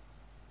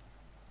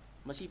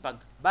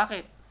 Masipag.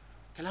 Bakit?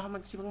 Kailangan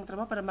magsipag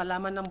magtrabaho para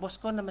malaman ng boss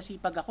ko na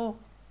masipag ako.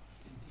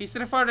 He's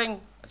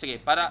referring,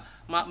 para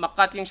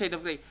makat yung shade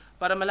of gray,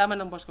 para malaman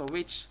ng boss ko,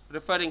 which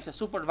referring sa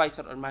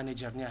supervisor or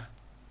manager niya.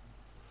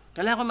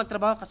 Kailangan ko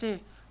magtrabaho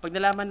kasi pag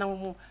nalaman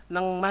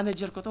ng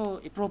manager ko to,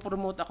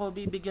 ipropromote ako,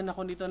 bibigyan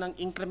ako nito ng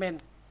increment.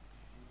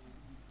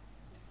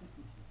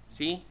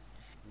 See?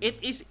 It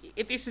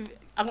is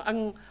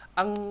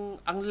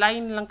ang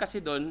line lang kasi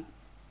doon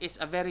is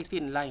a very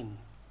thin line.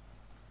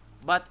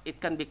 But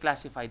it can be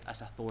classified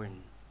as a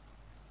thorn.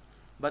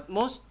 But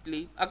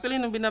mostly,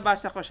 actually nung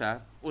binabasa ko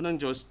siya, unang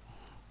Diyos,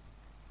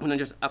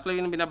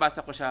 actually nung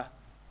binabasa ko siya,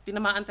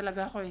 tinamaan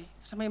talaga ako eh.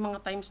 Kasi may mga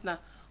times na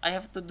I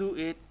have to do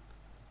it,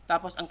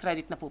 tapos ang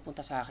credit na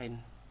pupunta sa akin.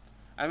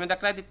 And when the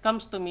credit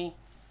comes to me,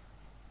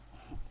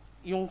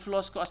 yung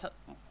flaws ko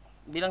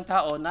bilang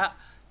tao na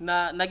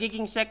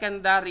nagiging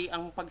secondary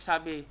ang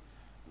pagsabi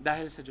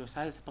dahil sa Diyos,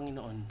 dahil sa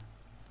Panginoon.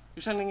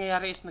 Yung siyang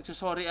nangyayari is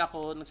nagsusorry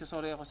ako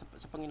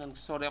sa Panginoon,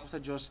 nagsusorry ako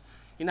sa Diyos,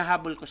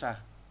 hinahabol ko siya.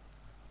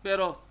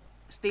 Pero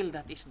still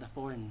that is the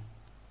thorn.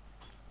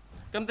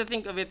 Come to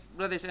think of it,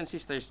 brothers and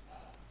sisters,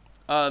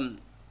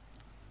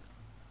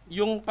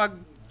 yung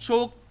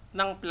pag-choke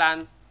ng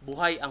plant,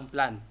 buhay ang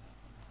plant.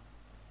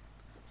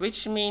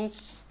 Which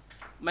means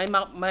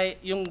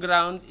yung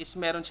ground is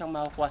meron siyang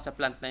makukuha sa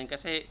plant na yun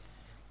kasi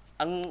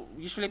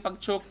usually pag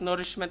choke,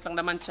 nourishment lang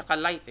naman tsaka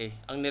light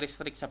ang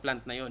nirestrict sa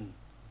plant na yon.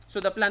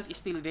 So the plant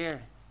is still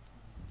there.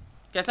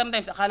 Kaya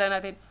sometimes akala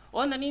natin,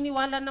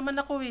 naniniwala naman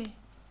ako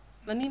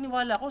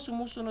Naniniwala ako,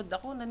 sumusunod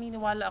ako,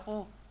 naniniwala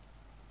ako.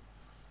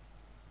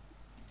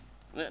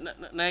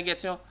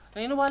 Nagets nyo?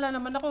 Naniniwala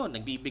naman ako,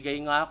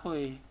 nagbibigay nga ako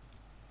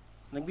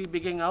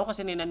Nagbibigay nga ako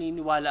kasi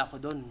naniniwala ako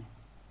doon.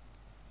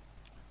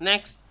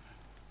 Next,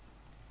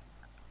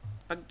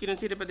 pag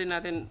kinonsider pa din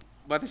natin,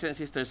 brothers and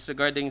sisters,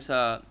 regarding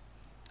sa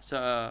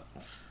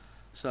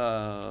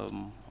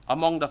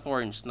among the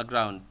thorns na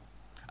ground,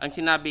 ang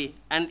sinabi,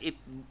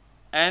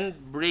 and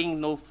bring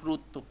no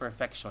fruit to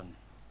perfection.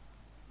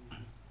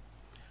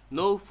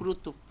 No fruit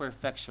to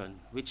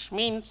perfection, which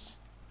means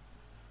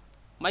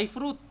may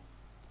fruit.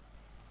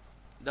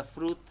 The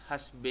fruit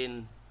has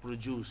been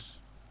produced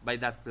by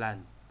that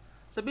plant.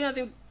 Sabihin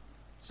natin,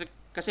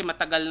 kasi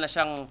matagal na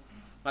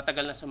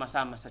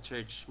sumasama sa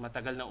church,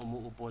 matagal na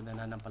umuupo,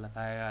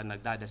 nananampalataya,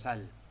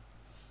 nagdadasal.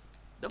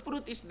 The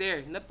fruit is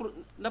there.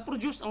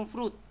 Na-produce ang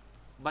fruit,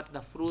 but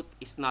the fruit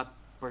is not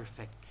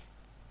perfect.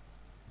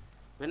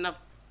 When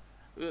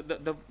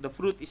the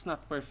fruit is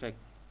not perfect,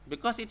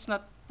 because it's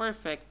not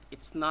perfect,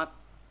 it's not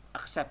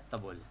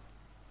acceptable.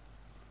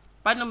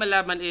 Paano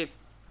malaman if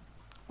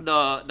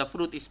the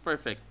fruit is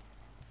perfect?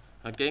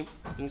 Okay?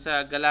 Yung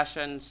sa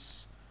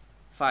Galatians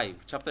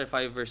 5, chapter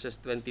 5, verses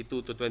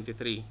 22 to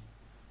 23,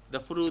 the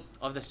fruit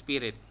of the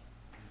Spirit,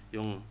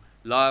 yung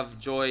love,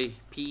 joy,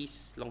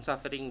 peace,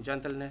 long-suffering,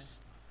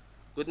 gentleness,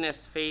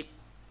 goodness, faith,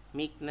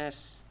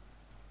 meekness,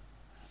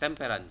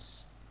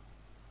 temperance.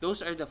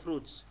 Those are the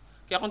fruits.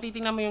 Kaya kung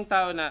titingnan mo yung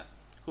tao na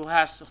who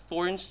has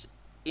thorns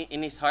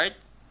in his heart,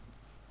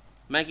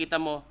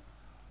 makikita mo,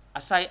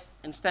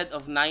 instead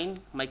of 9,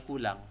 may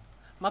kulang.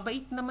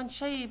 Mabait naman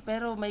siya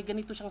pero may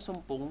ganito siyang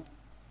sumpong.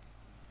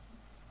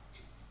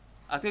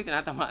 Actually,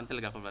 tinatamaan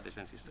talaga ako, brothers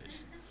and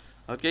sisters.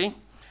 Okay?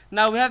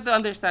 Now, we have to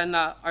understand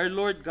na our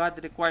Lord God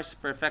requires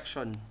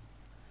perfection.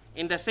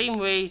 In the same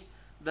way,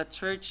 the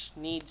church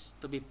needs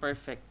to be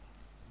perfect.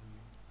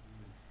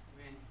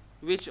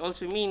 Which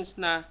also means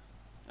na,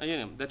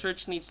 the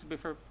church needs to be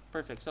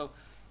perfect. So,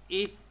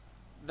 if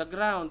the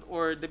ground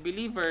or the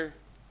believer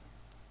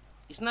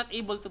is not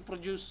able to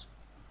produce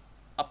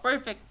a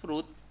perfect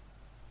fruit,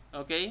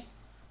 okay?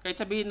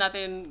 Kahit sabihin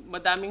natin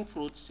madaming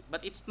fruits,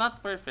 but it's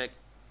not perfect,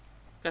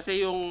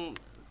 kasi yung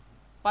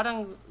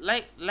parang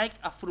like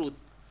a fruit,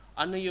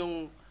 ano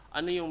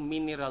yung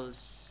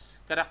minerals,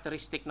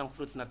 characteristic ng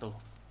fruit na to?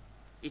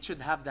 It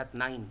should have that 9.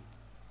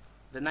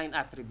 The 9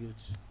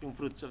 attributes, yung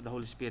fruits of the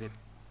Holy Spirit.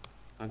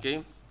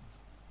 Okay?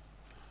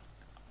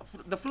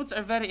 The fruits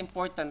are very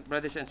important,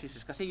 brothers and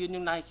sisters, kasi yun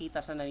yung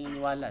nakikita sa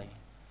naniniwala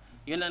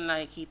Yun ang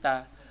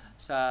nakikita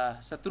sa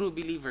true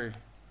believer.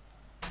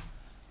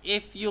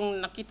 If yung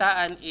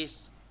nakitaan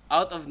is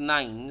out of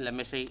 9, let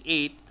me say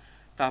 8,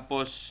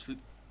 tapos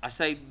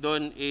aside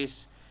doon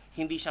is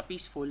hindi siya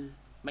peaceful,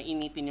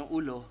 mainitin yung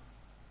ulo,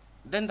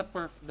 then the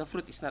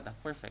fruit is not that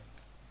perfect.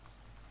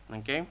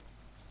 Okay?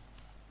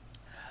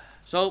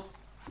 So,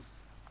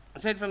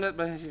 aside from that,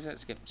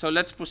 so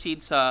let's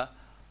proceed sa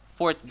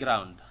fourth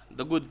ground,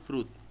 the good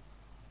fruit.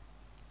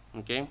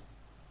 Okay?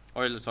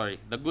 Or sorry,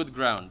 the good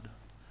ground.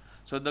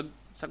 So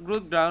sa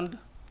good ground,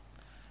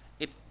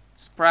 it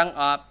sprang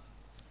up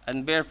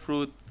and bear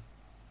fruit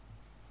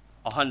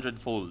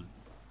 100-fold.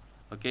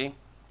 Okay?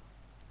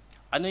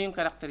 Ano yung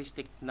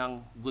characteristic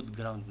ng good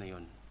ground na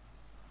yun?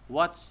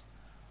 What's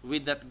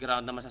with that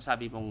ground na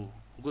masasabi mong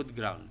good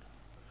ground?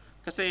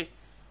 Kasi,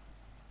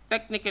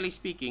 technically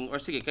speaking,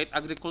 or sige, kahit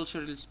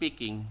agriculturally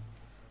speaking,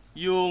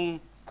 yung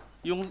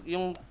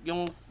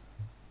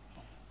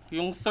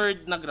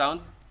third na ground,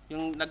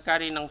 yung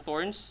nagcarry ng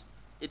thorns,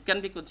 it can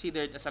be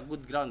considered as a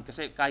good ground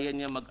kasi kaya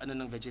niya mag-ano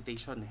ng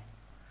vegetation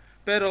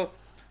Pero,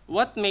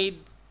 what made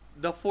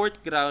the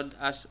fourth ground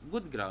as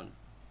good ground?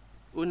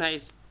 Una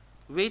is,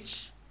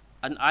 which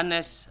an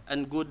honest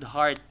and good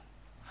heart,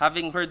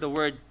 having heard the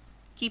word,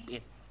 keep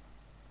it.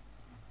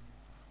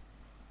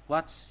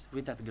 What's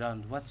with that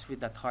ground? What's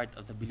with that heart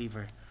of the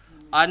believer?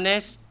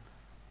 Honest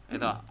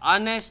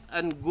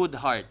and good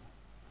heart.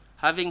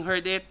 Having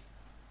heard it,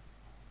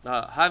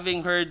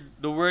 having heard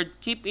the word,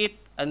 keep it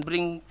and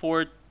bring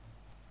forth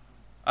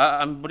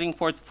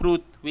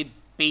fruit with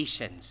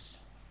patience.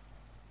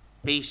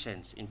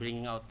 Patience in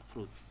bringing out the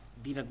fruit.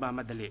 Di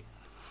nagmamadali.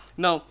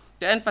 Now,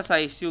 to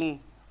emphasize yung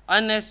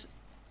honest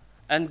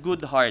and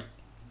good heart.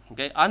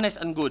 Okay?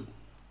 Honest and good.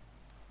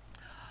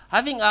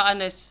 Having a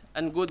honest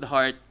and good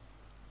heart,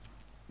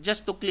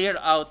 just to clear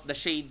out the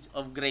shades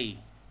of gray.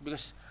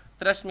 Because,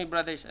 trust me,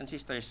 brothers and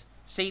sisters,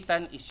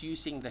 Satan is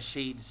using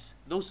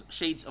those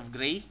shades of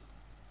gray,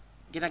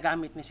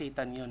 ginagamit ni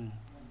Satan yun.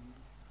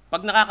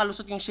 Pag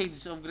nakakalusot yung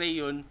shades of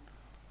gray yun,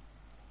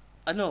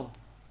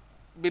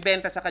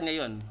 bibenta sa kanya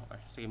yun. Or,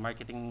 sige,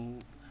 marketing,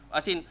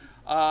 as in,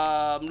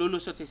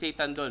 lulusot si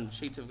Satan doon,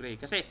 shades of gray.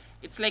 Kasi,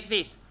 it's like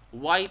this,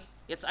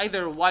 it's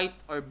either white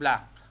or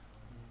black.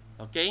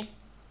 Okay?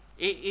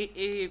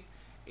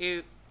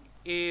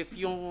 If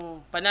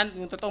yung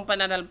totoong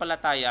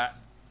pananampalataya,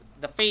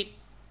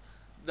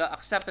 the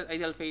accepted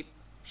ideal faith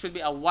should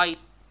be a white,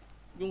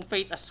 yung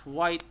faith as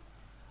white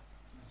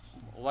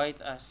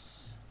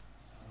as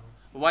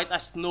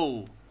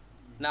snow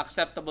na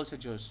acceptable sa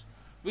Diyos.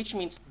 Which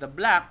means the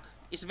black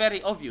is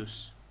very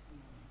obvious.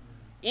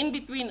 In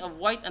between of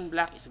white and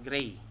black is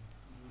gray.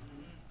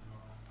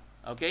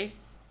 Okay?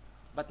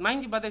 But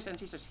mind you, brothers and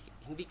sisters,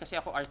 hindi kasi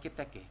ako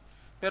architect eh.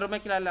 Pero may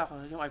kilala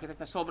ako, yung architect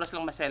na sobras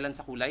lang maselan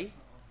sa kulay.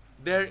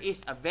 There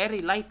is a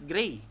very light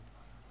gray.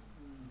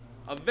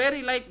 A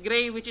very light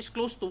gray which is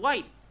close to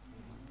white,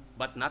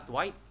 but not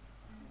white.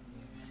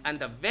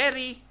 And the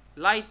very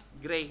light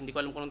gray, hindi ko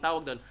alam kung anong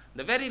tawag doon,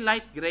 the very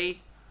light gray,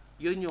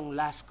 yun yung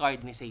last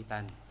card ni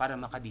Satan para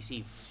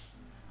makadeceive.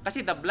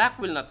 Kasi the black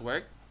will not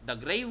work, the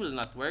gray will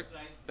not work,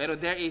 pero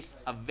there is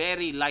a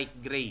very light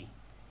gray.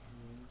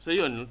 So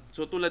yun,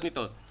 so tulad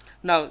nito.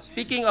 Now,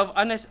 speaking of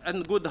honest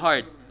and good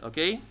heart,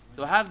 okay?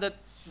 To have that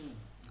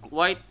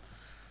white,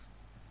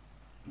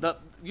 the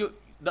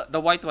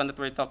white one that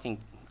we're talking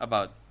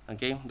about,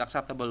 okay? The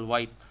acceptable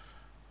white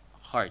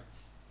heart.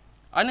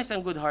 Honest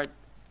and good heart,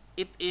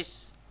 it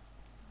is,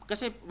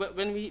 kasi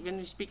when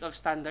we speak of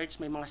standards,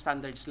 may mga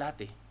standards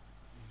lahat eh.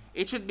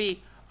 It should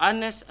be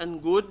honest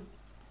and good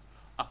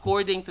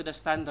according to the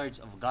standards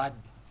of God.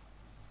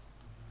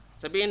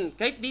 Sabihin,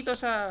 kahit dito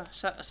sa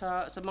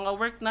mga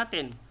work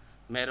natin,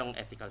 merong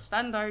ethical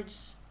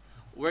standards,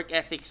 work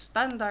ethics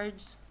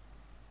standards,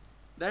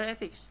 there are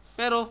ethics.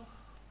 Pero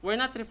we're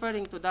not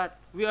referring to that.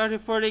 We are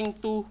referring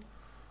to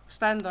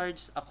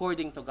standards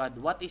according to God.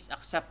 What is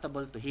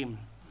acceptable to Him?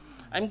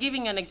 I'm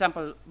giving an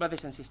example,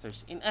 brothers and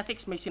sisters. In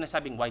ethics, may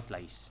sinasabing white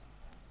lies.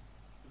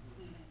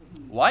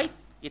 White?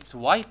 It's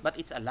white, but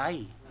it's a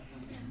lie.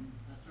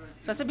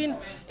 Sasabihin,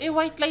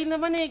 white lie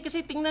naman eh,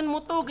 kasi tingnan mo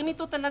to,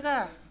 ganito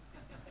talaga.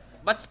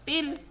 But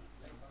still,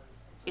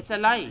 it's a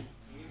lie.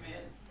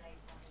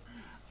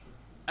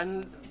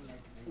 And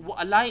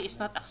a lie is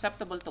not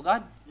acceptable to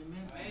God.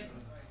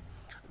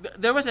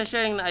 There was a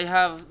sharing na I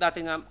have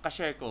dati na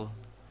ka-share ko.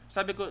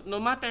 Sabi ko,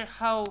 no matter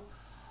how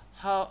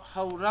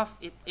rough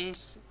it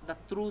is, the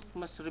truth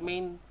must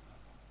remain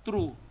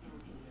true.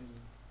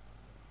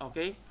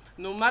 Okay?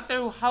 No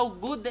matter how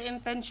good the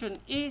intention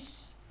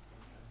is,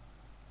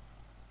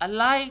 a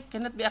lie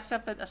cannot be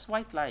accepted as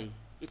white lie.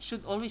 It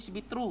should always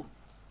be true.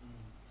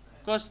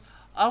 Because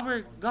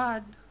our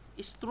God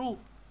is true.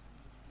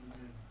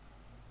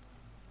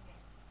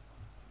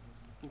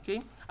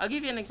 Okay? I'll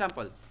give you an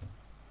example.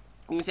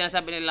 Yung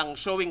sinasabi nilang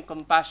showing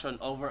compassion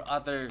over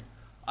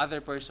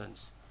other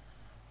persons.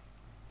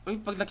 Uy,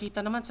 pag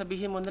nakita naman,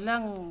 sabihin mo na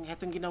lang,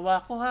 etong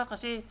ginawa ko ha,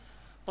 kasi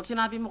pag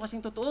sinabi mo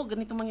kasing totoo,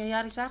 ganito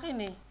mangyayari sa akin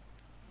eh.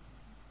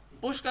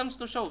 Push comes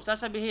to shove,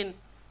 sasabihin,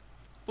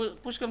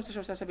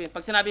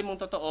 pag sinabi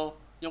mong totoo,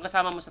 yung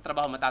kasama mo sa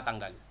trabaho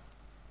matatanggal.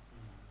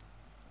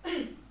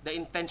 The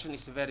intention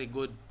is very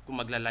good kung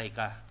maglalay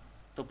ka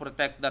to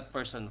protect that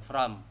person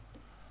from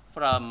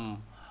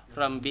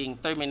being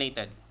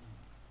terminated.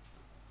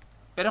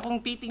 Pero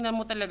kung titingnan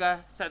mo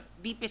talaga sa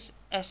deepest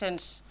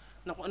essence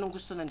ng kung anong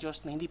gusto ng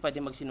Diyos na hindi pwede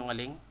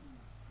magsinungaling,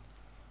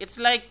 it's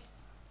like,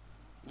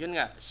 yun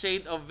nga,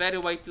 shade of very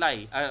white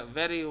lie,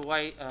 very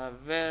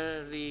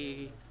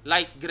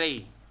light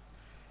gray.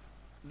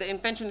 The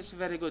intention is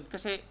very good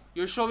kasi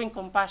you're showing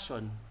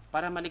compassion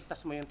para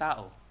maligtas mo yung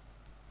tao.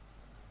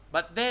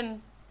 But then,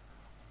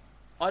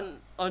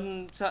 on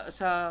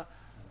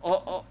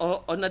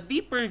a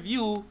deeper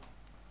view,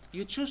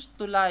 you choose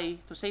to lie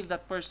to save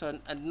that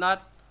person and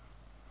not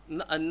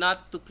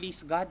to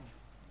please God.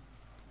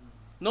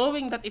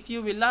 Knowing that if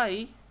you will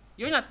lie,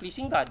 you're not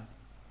pleasing God.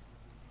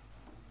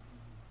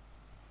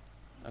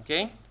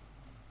 Okay?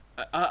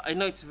 I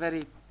know it's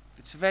very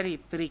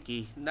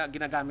tricky na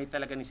ginagamit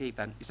talaga ni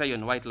Satan. Isa yun,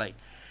 white lie.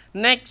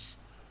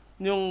 Next,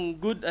 yung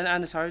good and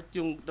honest heart,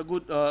 yung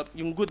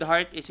good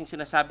heart is yung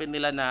sinasabi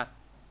nila na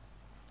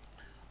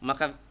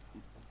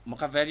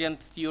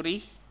Machiavellian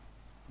theory,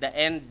 the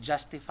end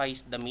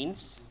justifies the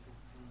means.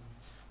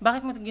 Bakit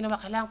mo itong ginawa?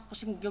 Kailangan ko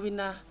kasing gawin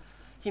na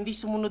hindi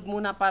sumunod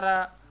muna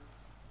para,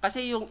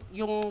 kasi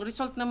yung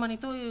result naman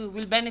ito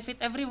will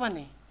benefit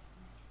everyone eh.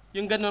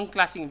 Yung ganun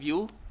klaseng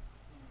view.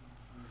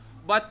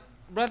 But,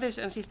 brothers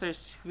and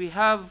sisters, we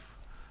have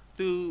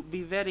to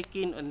be very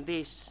keen on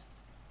this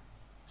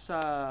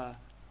sa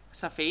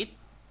faith.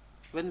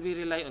 When we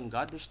rely on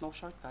God, there's no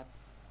shortcut.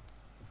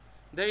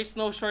 There is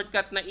no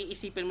shortcut na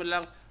iisipin mo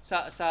lang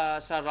sa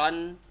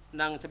run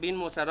ng, sabihin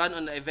mo sa run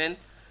on the event,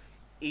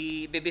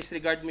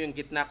 i-disregard mo yung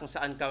gitna kung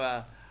saan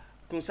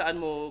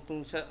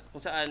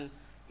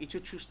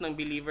i-choose ng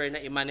believer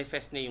na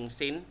i-manifest niya yung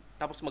sin,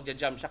 tapos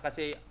magja-jump siya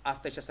kasi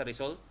after siya sa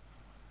result.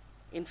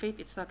 In faith,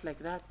 it's not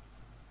like that.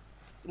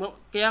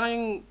 Kaya nga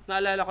yung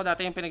naalala ko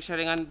dati yung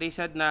pinag-sharingan, they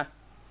said na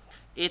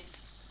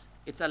it's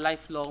a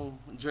lifelong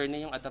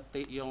journey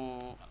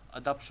yung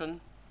adoption,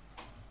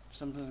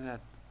 something like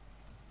that.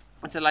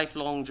 It's a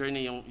lifelong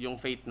journey yung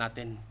faith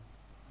natin.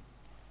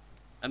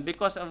 And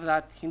because of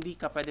that, hindi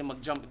ka pwede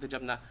mag-jump into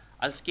jump na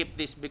I'll skip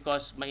this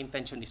because my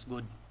intention is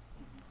good.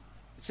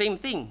 Same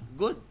thing,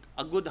 good,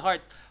 a good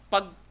heart.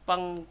 Pag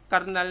pang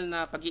karnal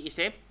na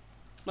pag-iisip,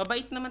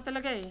 mabait naman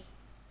talaga eh.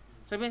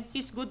 Sabihin,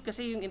 he's good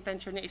kasi yung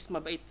intention niya is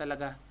mabait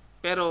talaga.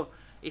 Pero,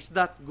 is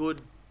that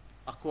good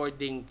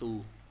according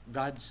to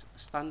God's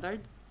standard?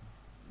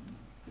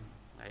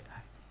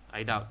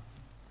 I doubt.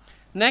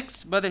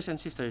 Next, brothers and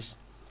sisters,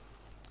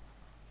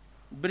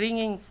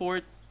 bringing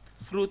forth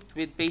fruit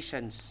with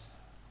patience.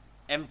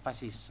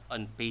 Emphasis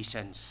on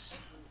patience.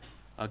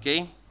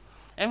 Okay?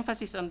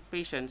 Emphasis on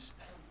patience,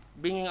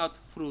 bringing out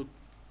fruit.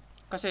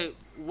 Kasi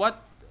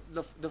what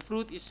the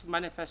fruit is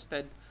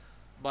manifested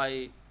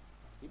by,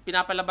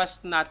 pinapalabas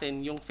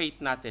natin yung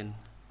faith natin.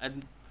 And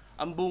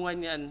ang bunga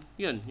niyan,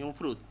 yun, yung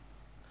fruit.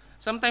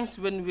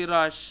 Sometimes when we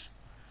rush,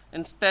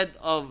 instead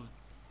of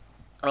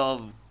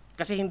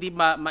kasi hindi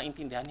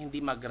maintindihan,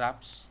 hindi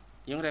ma-grasp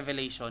yung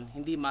revelation,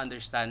 hindi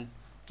ma-understand,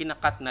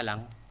 kinakat na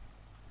lang.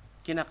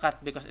 Kinakat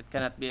because it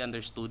cannot be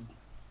understood.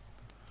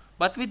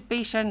 But with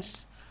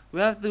patience,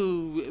 we have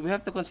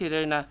to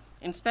consider na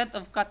instead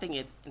of cutting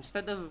it,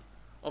 instead of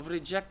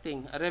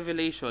rejecting a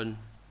revelation,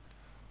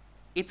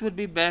 it would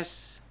be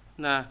best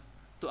na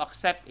to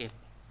accept it.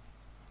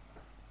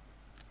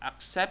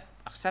 Accept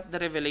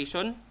the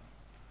revelation,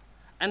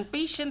 and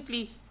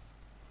patiently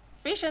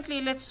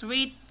let's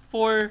wait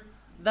for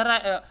the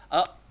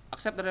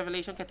accept the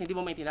revelation kahit hindi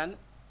mo maintindihan.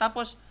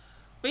 Tapos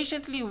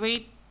patiently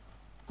wait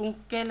kung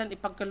kailan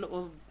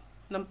ipagkaloob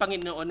ng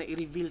Panginoon na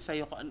i-reveal sa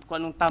iyo kung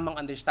anong tamang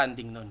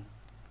understanding nun.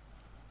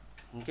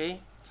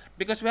 Okay?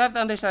 Because we have to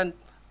understand,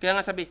 kaya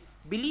nga sabi,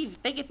 believe,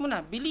 take it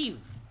muna,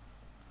 believe.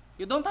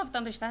 You don't have to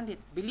understand it.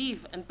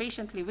 Believe and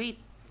patiently wait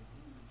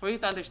for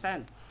you to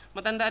understand.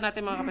 Matandaan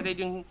natin mga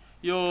kapatid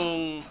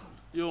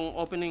yung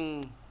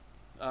opening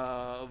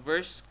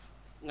verse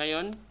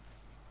ngayon.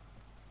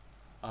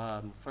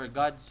 For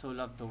God so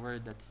loved the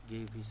world that He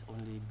gave His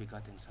only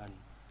begotten Son,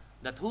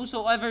 that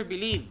whosoever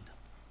believed,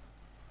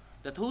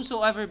 ang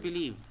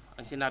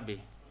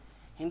sinabi,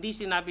 hindi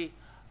sinabi,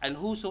 and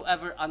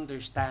whosoever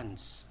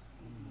understands.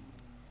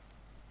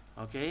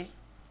 Okay?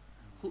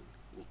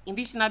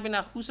 Hindi sinabi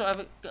na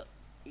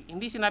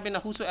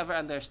whosoever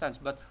understands,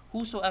 but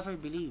whosoever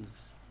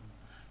believes.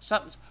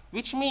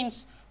 Which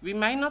means, we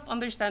might not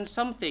understand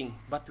something,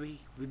 but we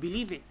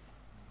believe it.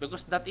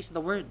 Because that is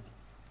the word.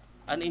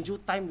 And in due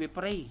time, we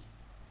pray.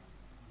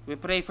 We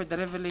pray for the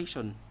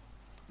revelation.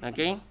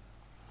 Okay?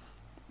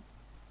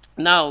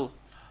 Now,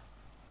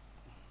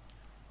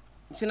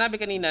 sinabi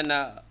kanina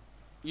na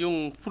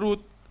yung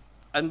fruit,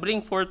 and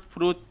bring forth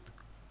fruit,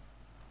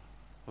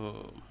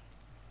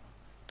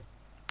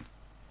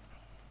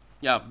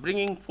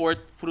 bringing forth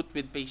fruit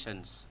with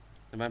patience.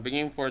 Diba?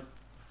 Bringing forth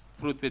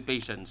fruit with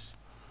patience.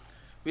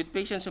 With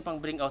patience yung pang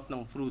bring out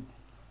ng fruit.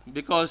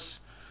 Because,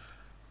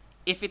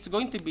 if it's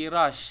going to be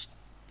rushed,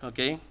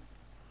 okay,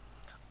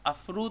 a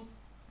fruit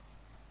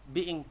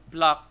being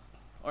plucked,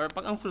 or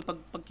pag ang fruit,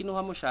 pag kinuha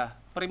mo siya,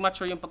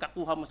 premature yung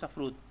pagkakuha mo sa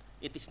fruit,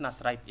 it is not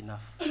ripe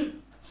enough.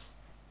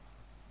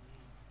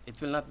 It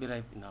will not be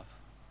ripe enough.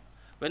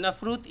 When a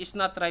fruit is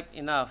not ripe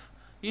enough,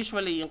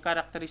 usually yung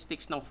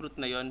characteristics ng fruit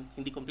na yon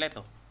hindi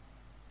kompleto.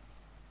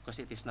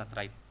 Because it is not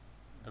ripe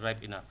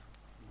enough.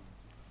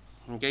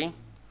 Okay?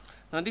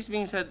 Now this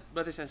being said,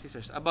 brothers and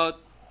sisters,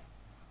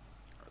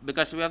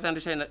 because we have to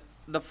understand that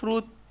the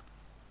fruit,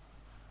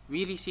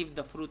 we receive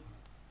the fruit.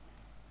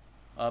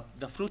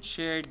 The fruit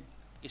shared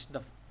is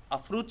a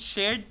fruit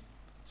shared,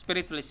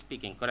 spiritually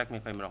speaking, correct me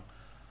if I'm wrong,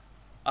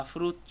 a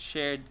fruit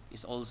shared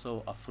is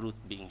also a fruit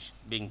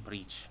being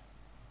preached.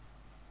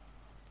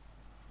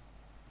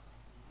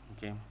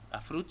 Okay? A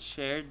fruit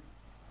shared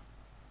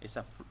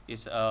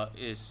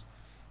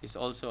is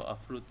also a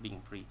fruit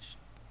being preached.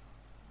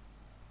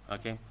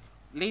 Okay?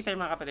 Later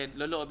mga kapatid,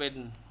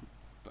 loloobin,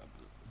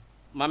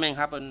 mamayang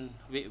hapon,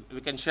 we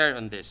can share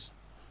on this.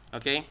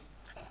 Okay?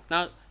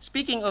 Now,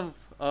 speaking of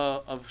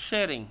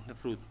sharing the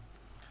fruit,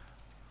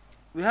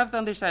 we have to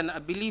understand a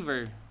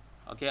believer,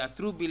 okay, a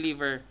true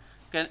believer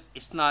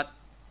is not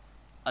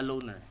a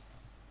loner.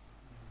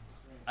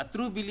 A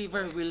true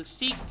believer will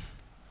seek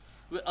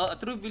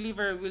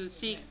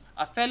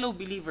a fellow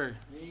believer.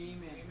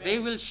 Amen. They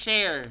will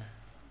share.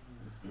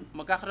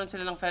 Magkakaroon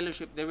sila ng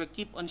fellowship. They will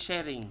keep on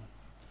sharing.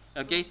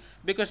 Okay?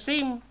 Because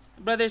same,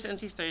 brothers and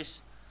sisters,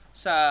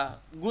 sa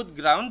good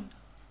ground,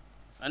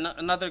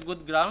 another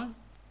good ground,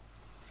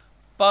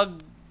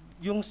 pag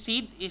yung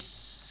seed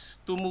is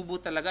tumubo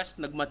talaga,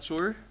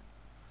 nag-mature,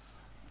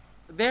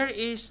 there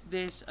is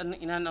this,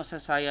 inanaw sa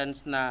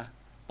science na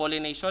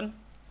pollination,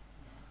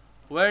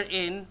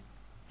 wherein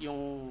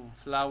yung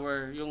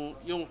flower,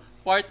 yung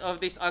part of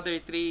this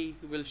other tree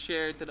will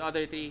share to the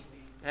other tree.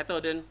 Heto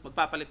din,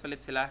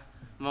 magpapalit-palit sila,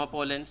 mga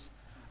pollens.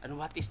 And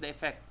what is the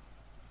effect?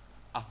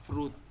 A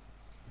fruit.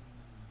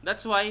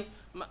 That's why,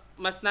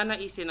 mas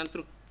nanaisin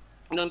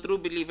ng true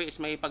believer is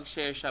may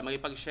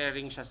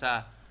pag-sharing siya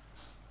sa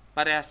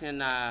parehas niya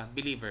na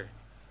believer.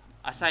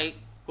 Aside,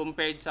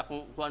 compared sa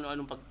kung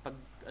ano-anong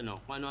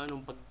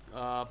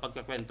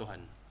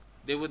pagkakwentuhan.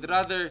 They would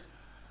rather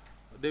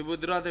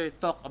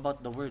talk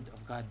about the word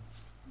of God.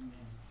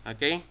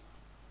 Okay?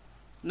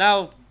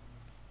 Now,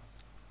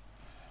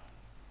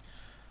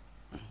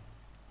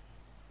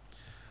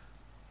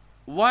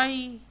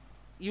 why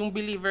yung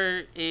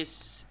believer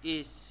is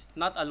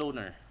not a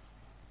loner.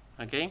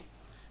 Okay?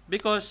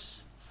 Because,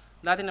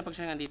 natin na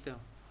pagsayangan dito,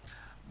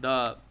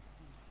 the,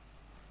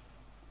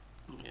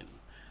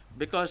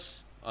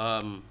 because,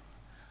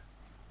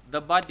 the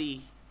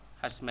body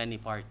has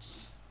many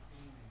parts.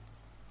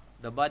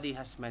 The body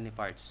has many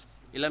parts.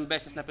 Ilang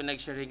beses na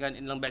pinag-sharingan,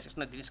 ilang beses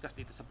na discuss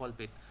dito sa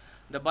pulpit.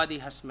 The body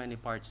has many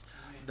parts.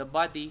 The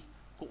body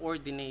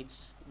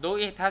coordinates. Though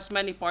it has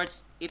many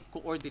parts, it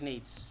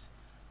coordinates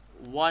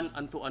one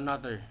unto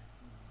another.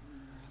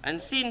 And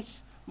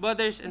since,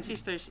 brothers and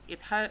sisters,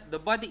 the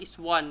body is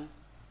one,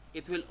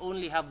 it will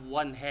only have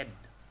one head,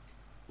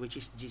 which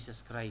is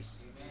Jesus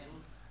Christ. Amen.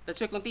 That's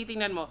why kung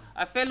titingnan mo,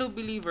 a fellow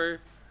believer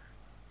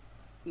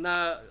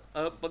na,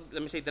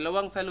 let me say,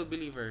 dalawang fellow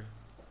believer,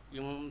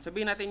 yung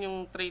sabihin natin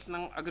yung trait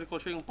ng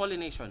agriculture, yung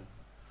pollination,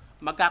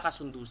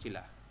 magkakasundo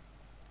sila.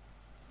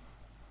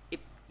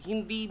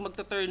 Hindi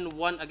magto-turn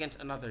one against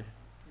another.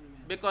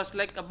 Because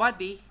like a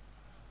body,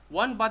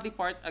 one body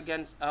part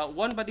and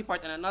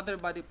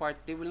another body part,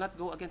 they will not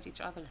go against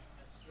each other.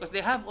 Because they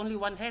have only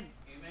one head.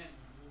 Amen.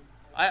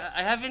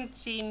 I haven't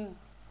seen,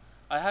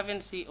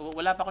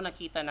 wala pa ako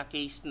nakita na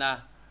case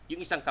na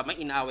yung isang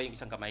kamay, inaaway yung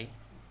isang kamay.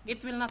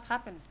 It will not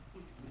happen.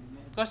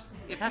 Because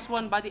it has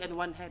one body and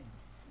one head.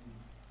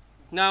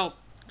 Now,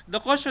 the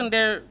question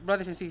there,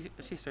 brothers and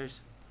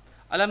sisters,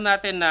 alam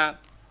natin na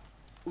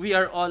we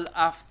are all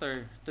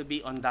after to be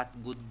on that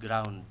good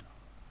ground.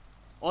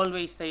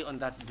 Always stay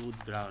on that good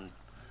ground.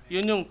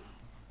 Yun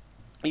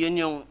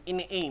yung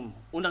ini-aim.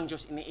 Unang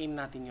Diyos, ini-aim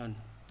natin yon.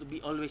 To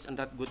be always on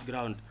that good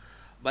ground.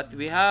 But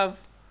we have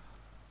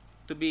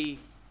to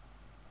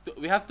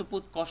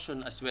put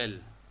caution as well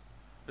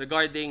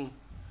regarding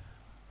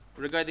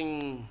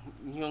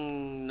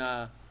yung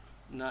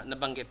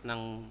nabanggit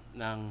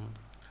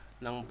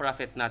ng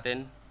prophet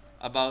natin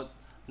about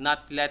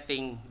not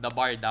letting the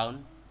bar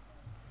down.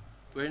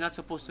 We're not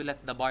supposed to let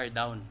the bar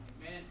down.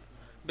 Amen.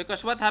 Because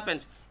what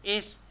happens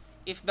is,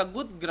 if the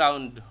good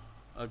ground,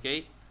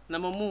 okay,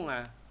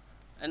 namumunga,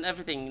 and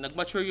everything,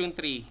 nagmature yung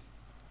tree,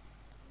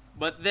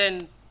 but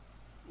then,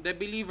 the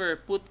believer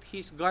put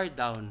his guard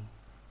down,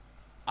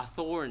 a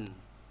thorn,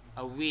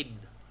 a weed,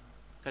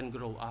 can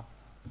grow up.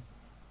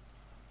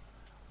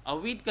 A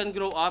weed can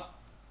grow up,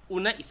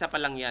 una, isa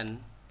pa lang yan,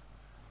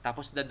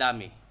 tapos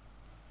dadami.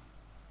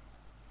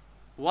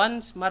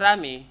 Once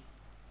marami,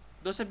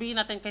 doon sabihin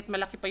natin kahit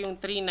malaki pa yung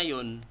tree na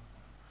yun,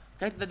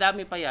 kahit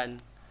dadami pa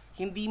yan,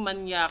 hindi man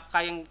niya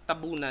kayang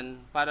tabunan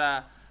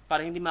para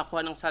hindi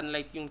makuha ng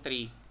sunlight yung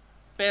tree.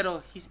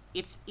 Pero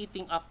it's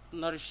eating up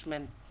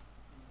nourishment.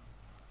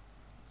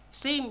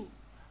 Same,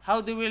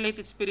 how do we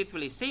relate it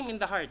spiritually? Same in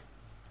the heart.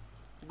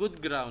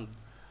 Good ground.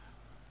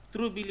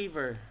 True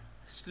believer,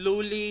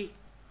 slowly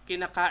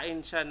kinakain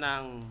siya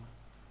ng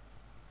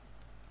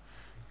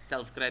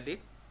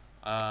self-credit,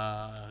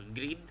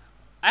 greed,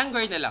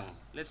 anger na lang.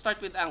 Let's start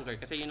with anger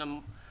kasi yun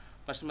ang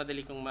mas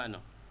madali kong maano.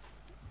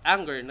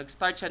 Anger,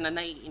 nag-start siya na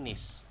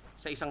naiinis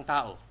sa isang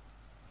tao.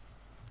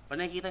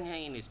 Pag nakikita niya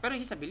naiinis. Pero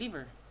he's a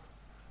believer.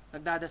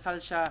 Nagdadasal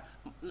siya.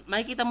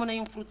 Makikita mo na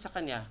yung fruit sa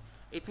kanya.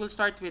 It will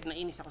start with,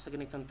 naiinis ako sa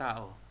ganitong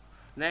tao.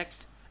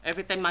 Next,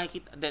 every time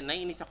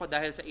naiinis ako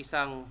dahil sa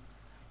isang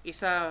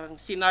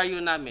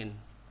scenario namin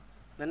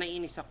na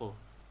naiinis ako.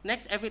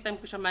 Next, every time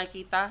ko siya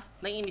makikita,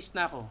 naiinis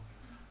na ako.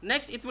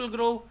 Next, it will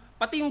grow.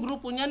 Pati yung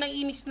grupo niya,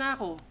 naiinis na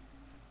ako.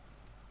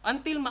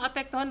 Until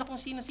maapektuhan na kung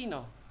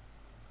sino-sino.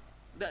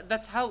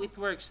 That's how it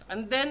works.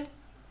 And then,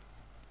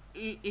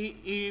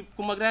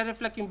 kung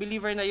magre-reflect yung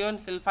believer na yon,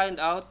 he'll find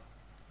out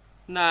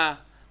na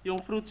yung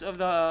fruits of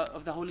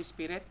the Holy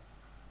Spirit,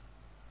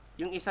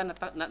 yung isa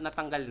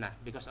natanggal na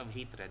because of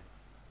hatred.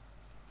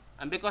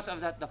 And because of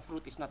that, the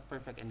fruit is not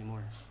perfect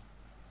anymore.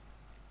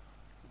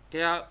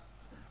 Kaya,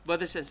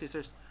 brothers and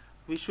sisters,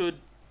 we should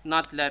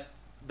not let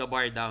the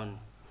bar down.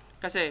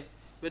 Kasi,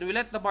 when we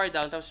let the bar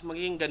down, tapos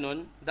magiging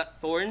ganun,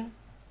 that thorn,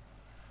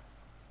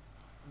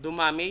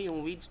 dumami,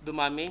 yung weeds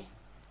dumami,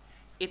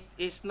 it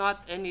is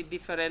not any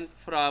different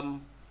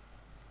from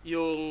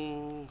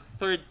yung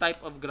third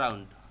type of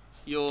ground,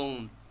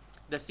 yung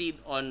the seed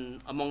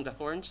among the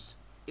thorns.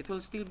 It will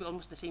still be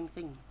almost the same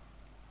thing.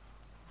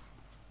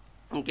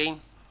 Okay?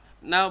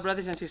 Now,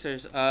 brothers and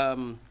sisters,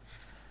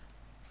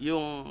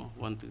 yung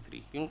 1, 2,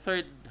 3. Yung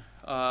third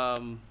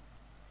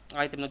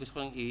item na gusto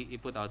kong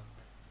i-put out,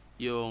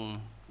 yung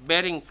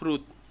bearing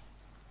fruit.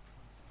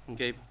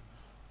 Okay?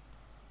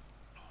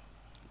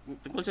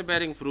 Tungkol sa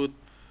bearing fruit,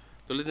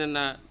 tulad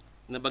na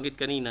nabanggit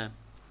kanina,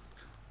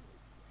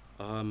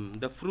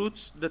 the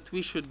fruits that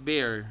we should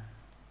bear,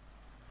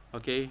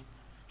 okay,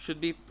 should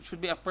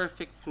be a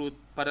perfect fruit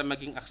para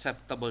maging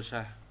acceptable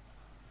siya.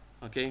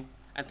 Okay?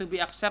 And to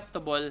be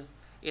acceptable,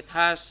 it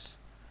has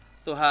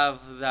to have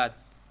that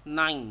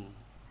nine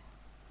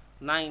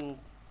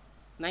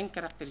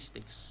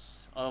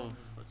characteristics of,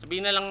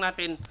 sabihin na lang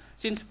natin,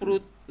 since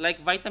fruit, like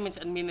vitamins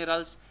and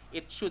minerals,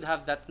 it should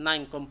have that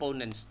 9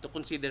 components to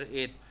consider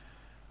it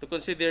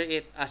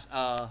as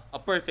a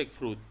perfect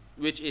fruit,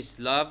 which is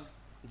love,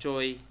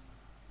 joy,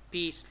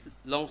 peace,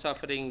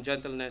 long-suffering,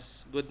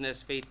 gentleness,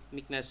 goodness, faith,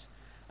 meekness,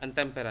 and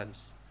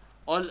temperance.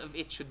 All of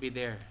it should be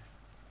there.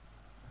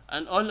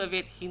 And all of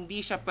it,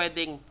 hindi siya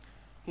pwedeng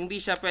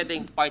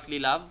partly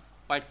love,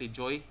 partly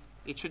joy.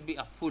 It should be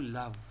a full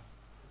love,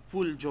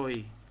 full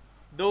joy.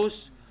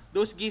 Those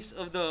gifts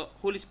of the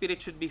Holy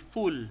Spirit should be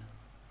full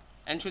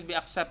and should be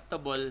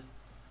acceptable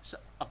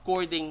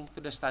according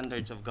to the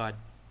standards of God.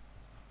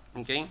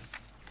 Okay?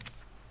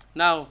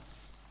 Now,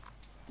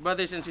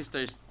 brothers and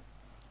sisters,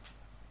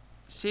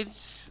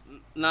 since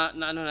na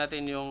ano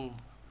natin yung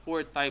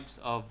 4 types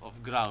of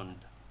ground,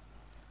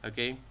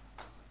 okay?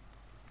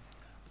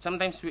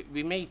 Sometimes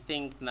we may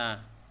think na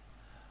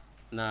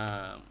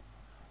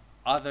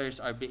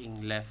others are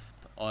being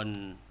left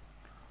on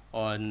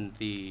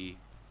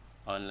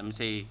let me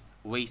say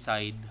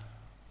wayside,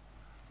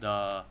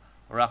 the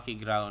rocky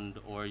ground,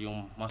 or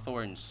yung mga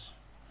thorns.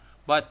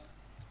 But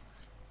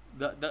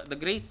the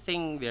great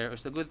thing there, or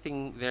the good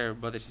thing there,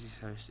 brothers and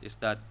sisters, is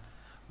that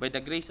by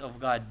the grace of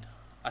God,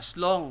 as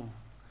long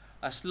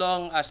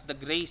as the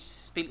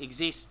grace still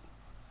exists,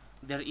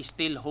 there is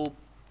still hope.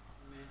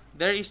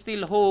 There is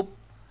still hope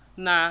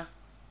na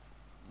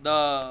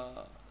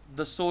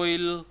the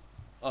soil,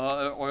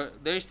 or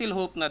there is still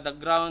hope na the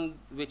ground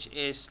which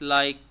is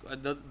like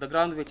the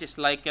ground which is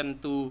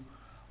likened to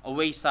a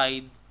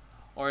wayside,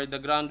 or the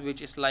ground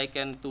which is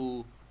likened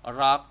to a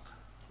rock,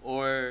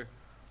 or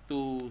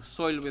to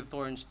soil with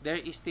thorns,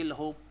 there is still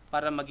hope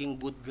para maging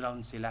good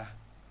ground sila.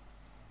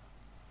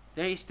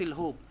 There is still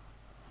hope.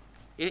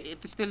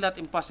 It is still not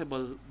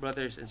impossible,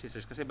 brothers and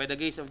sisters, kasi by the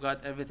grace of God,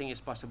 everything is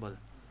possible.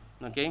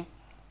 Okay?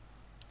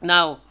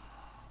 Now,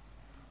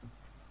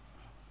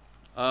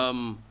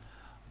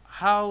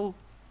 how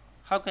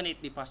can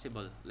it be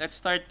possible? Let's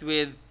start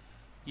with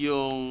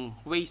yung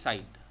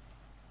wayside.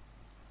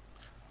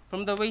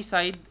 From the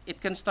wayside,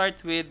 it can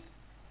start with,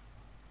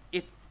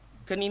 if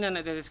kanina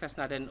na-discuss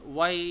natin,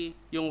 why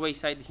yung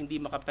wayside hindi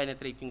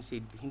makapenetrate yung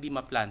seed, hindi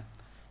ma-plant.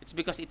 It's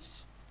because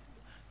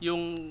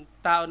yung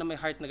tao na may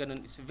heart na ganun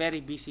is very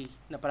busy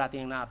na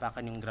parating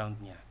naapakan yung ground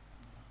niya.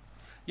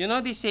 You know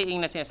this saying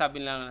na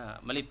sinasabi lang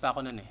na, malit pa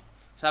ako nun eh.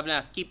 Sabi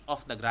na, keep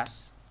off the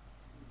grass.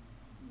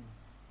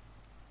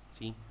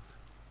 See?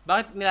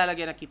 Bakit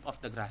nilalagyan na keep off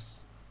the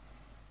grass?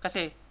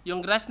 Kasi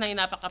yung grass na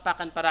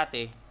inapak-apakan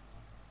parate,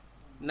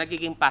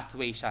 nagiging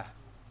pathway siya.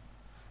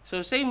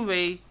 So same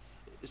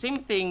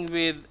thing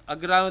with a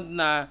ground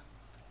na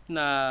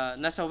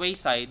nasa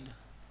wayside,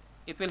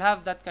 it will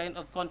have that kind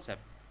of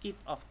concept. Keep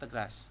off the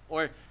grass,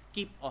 or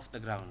keep off the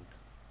ground.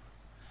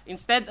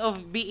 Instead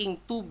of being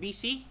too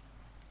busy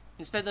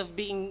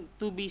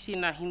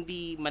na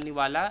hindi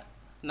maniwala,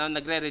 na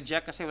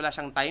nagre-reject kasi wala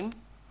siyang time,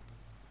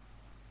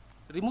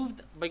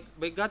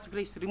 by God's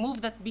grace,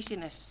 remove that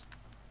busyness.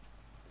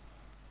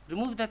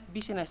 Remove that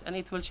busyness and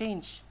it will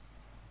change.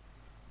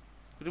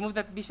 Remove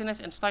that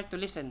busyness and start to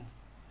listen.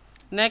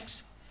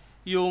 Next,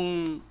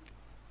 yung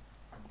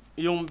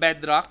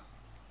bedrock,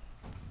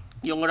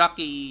 yung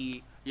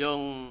rocky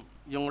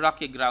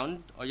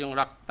ground, or yung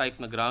rock type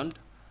na ground,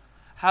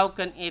 how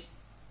can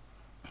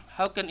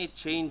it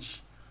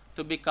change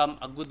to become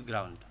a good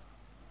ground?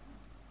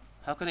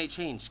 How can it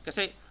change?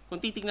 Kasi kung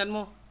titingnan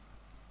mo,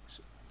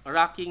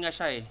 rocky nga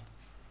siya eh.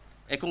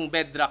 Eh kung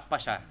bedrock pa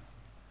siya.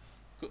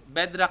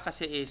 Bedrock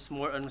kasi is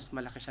more on, mas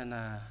malaki siya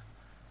na,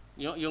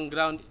 yung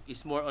ground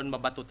is more on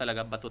bato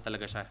talaga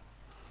siya.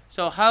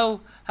 So how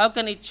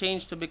can it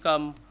change to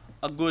become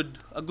a good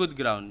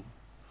ground?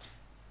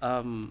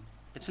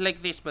 It's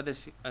like this,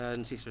 brothers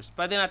and sisters.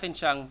 Pwede natin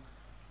siyang,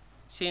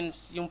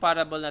 since yung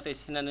parable natin is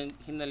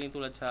hinalin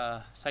tulad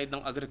sa side ng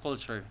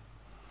agriculture.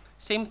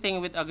 Same thing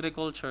with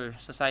agriculture,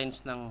 sa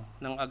science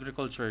ng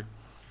agriculture.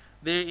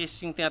 There is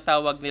yung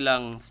tinatawag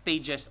nilang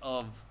stages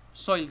of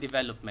soil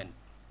development.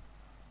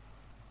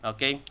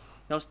 Okay?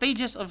 Now,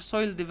 stages of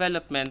soil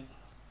development,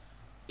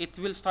 it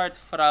will start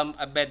from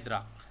a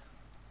bedrock.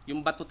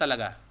 Yung bato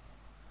talaga.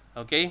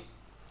 Okay?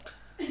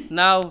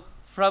 Now,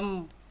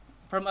 from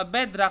a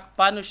bedrock,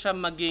 paano siya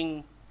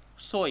maging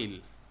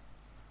soil?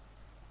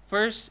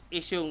 First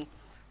is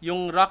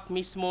yung rock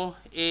mismo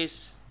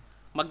is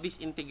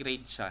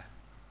mag-disintegrate siya.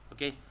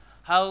 Okay?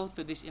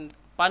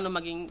 Paano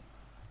maging,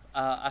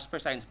 as per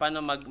science,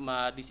 paano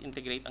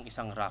ma-disintegrate ang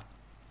isang rock?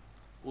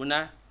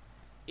 Una,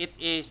 it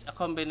is a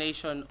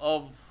combination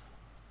of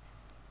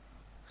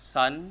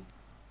sun,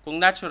 kung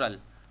natural,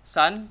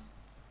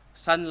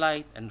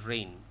 sunlight and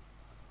rain.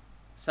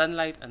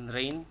 Sunlight and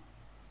rain.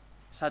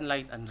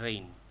 Sunlight and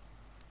rain.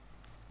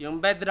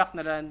 Yung bedrock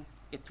na rin,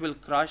 it will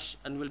crush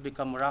and will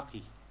become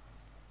rocky.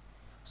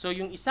 So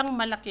yung isang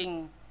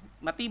malaking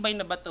matibay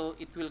na bato,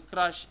 it will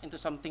crush into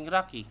something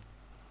rocky.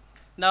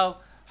 Now,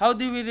 how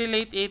do we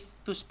relate it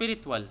to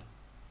spiritual?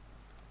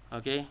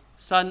 Okay?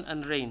 Sun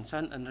and rain.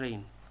 Sun and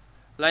rain.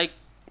 Like,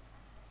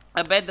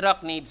 a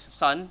bedrock needs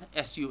sun,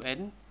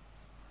 S-U-N.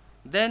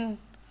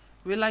 Then,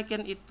 we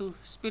liken it to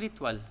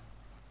spiritual.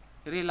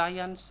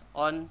 Reliance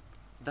on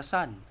the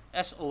Son,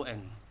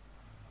 S-O-N.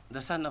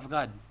 The Son of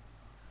God.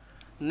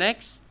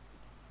 Next,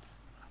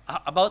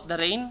 about the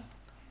rain,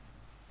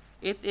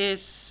 it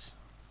is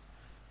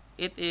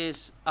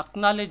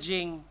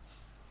acknowledging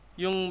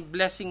yung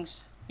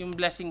blessings yung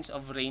blessings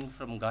of rain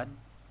from God.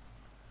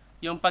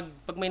 Yung pag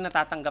may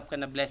natatanggap ka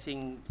na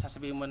blessing,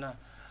 sasabihin mo na,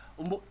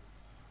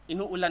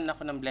 inuulan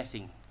ako ng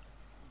blessing.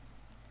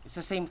 It's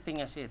the same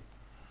thing as it.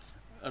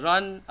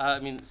 Sun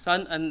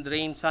and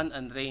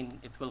rain,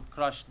 it will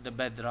crush the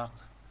bedrock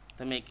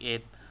to make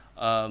it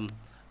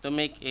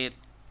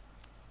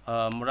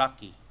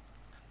rocky.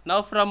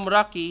 Now from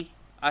rocky,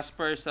 as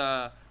per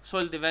sa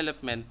soil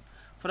development,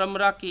 from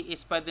rocky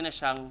is pwede na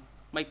siyang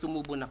may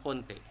tumubo na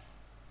konti.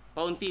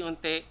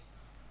 Paunti-unti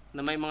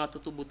na may mga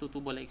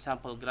tutubo-tutubo, like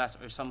example, grass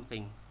or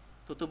something.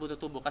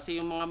 Tutubo-tutubo. Kasi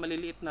yung mga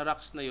maliliit na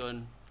rocks na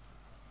yon,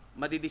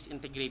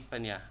 madidisintegrate pa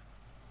niya.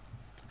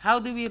 How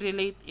do we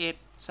relate it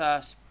sa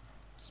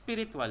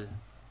spiritual?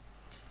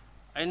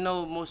 I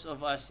know most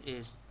of us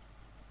is,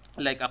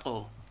 like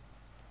ako,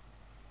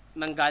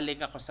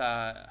 nanggaling ako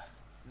sa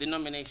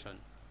denomination.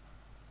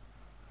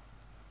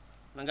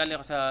 Nanggaling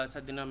ako sa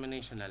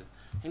denominational.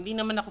 Hindi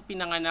naman ako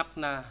pinanganak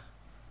na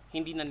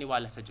hindi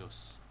naniwala sa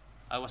Diyos.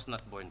 I was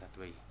not born that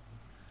way.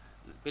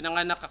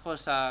 Pinanganak ako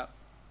sa,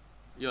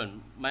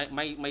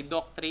 my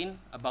doctrine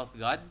about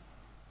God.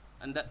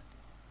 And that,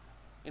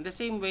 in the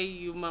same way,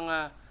 yung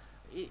mga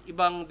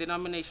ibang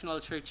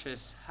denominational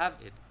churches have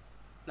it.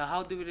 Now,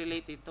 how do we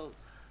relate it to,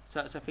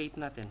 sa faith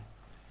natin?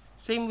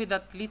 Same with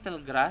that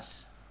little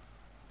grass.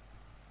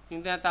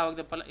 Yung tinatawag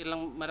na pala,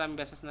 maraming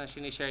beses na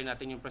sinishare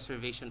natin yung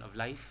preservation of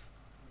life.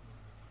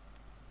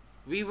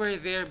 We were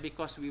there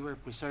because we were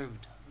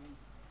preserved.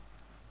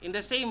 In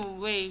the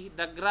same way,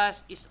 the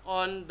grass is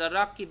on the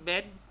rocky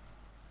bed,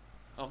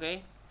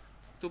 okay,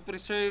 to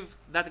preserve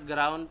that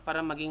ground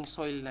para maging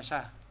soil na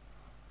siya.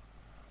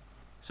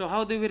 So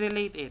how do we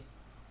relate it?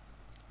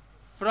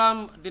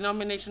 From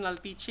denominational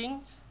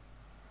teachings,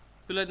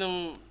 tulad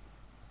ng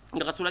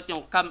nakasulat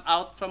yung come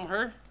out from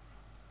her,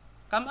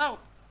 come out.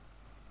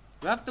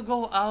 We have to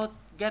go out,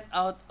 get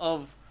out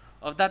of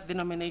that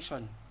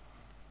denomination.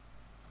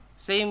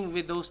 Same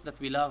with those that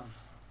we love.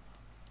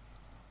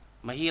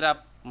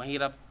 Mahirap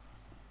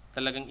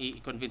talagang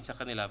i-convince sa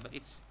kanila, but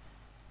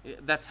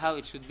that's how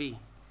it should be,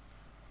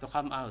 to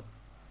come out.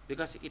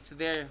 Because it's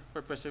there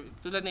for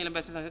tulad na ilang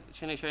beses na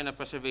sinishare na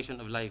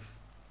preservation of life.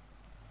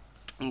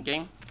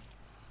 Okay?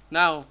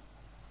 Now,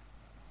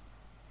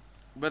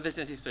 brothers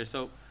and sisters,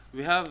 so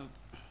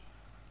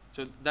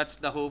that's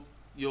the hope,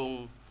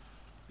 yun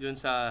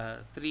sa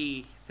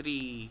three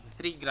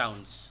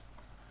grounds.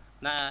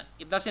 Na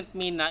it doesn't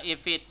mean na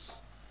if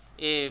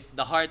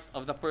the heart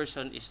of the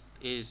person is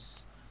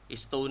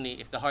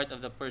stony, if the heart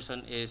of the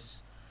person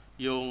is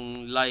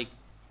yung like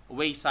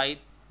wayside,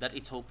 that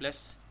it's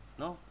hopeless.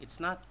 No, it's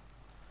not.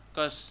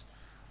 Because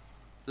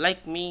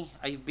like me,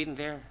 I've been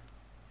there.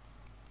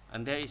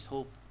 And there is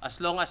hope.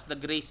 As long as the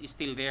grace is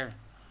still there.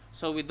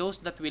 So with those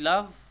that we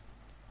love,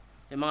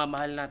 yung mga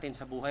mahal natin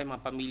sa buhay,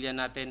 mga pamilya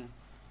natin,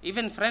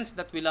 even friends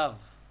that we love,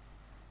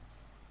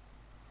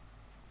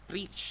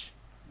 preach,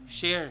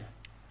 share.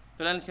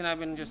 Tulad ng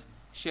sinabi ng Diyos,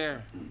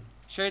 share.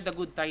 Share the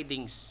good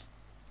tidings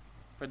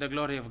for the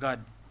glory of God.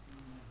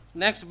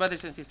 Next,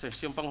 brothers and sisters,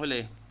 yung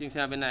panghuli, yung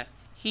sinabi na,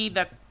 he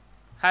that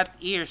hath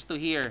ears to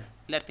hear,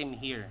 let him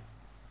hear.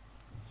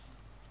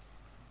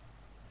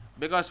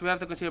 Because we have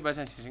to consider, brothers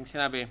and sisters, yung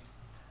sinabi,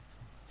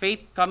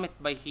 faith cometh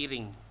by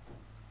hearing,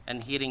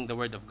 and hearing the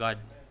word of God.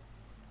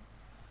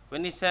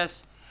 When he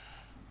says,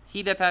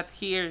 he that hath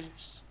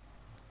ears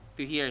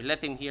to hear,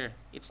 let him hear.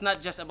 It's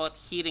not just about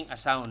hearing a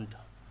sound.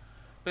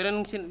 Pero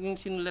nung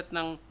sinulat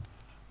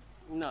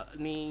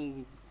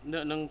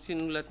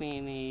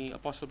ni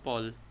Apostle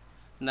Paul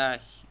na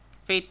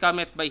faith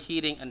cometh by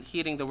hearing and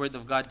hearing the word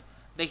of God,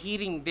 the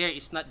hearing there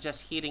is not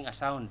just hearing a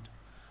sound.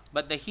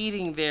 But the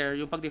hearing there,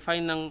 yung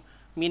pag-define ng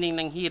meaning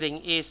ng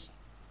hearing is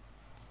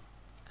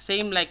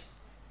same like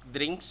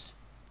drinks.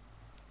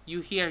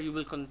 You hear, you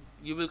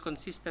will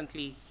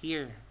consistently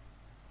hear.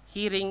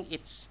 Hearing,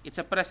 it's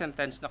a present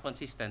tense na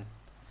consistent.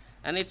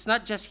 And it's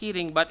not just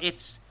hearing, but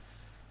it's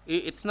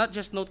not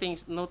just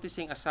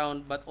noticing a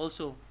sound, but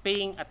also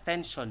paying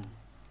attention.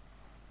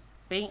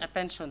 Paying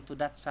attention to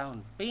that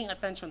sound. Paying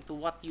attention to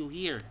what you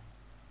hear,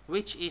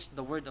 which is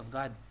the word of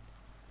God.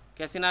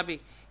 Kaya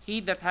sinabi,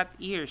 he that hath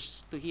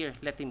ears to hear,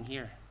 let him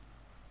hear.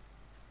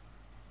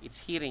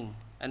 It's hearing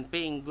and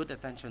paying good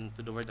attention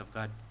to the word of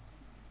God.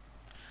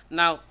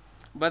 Now,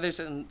 brothers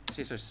and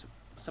sisters,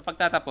 sa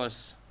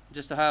pagtatapos,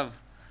 just to have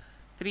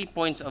 3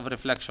 points of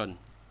reflection.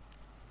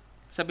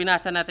 Sa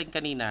binasa natin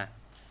kanina,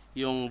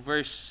 yung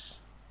verse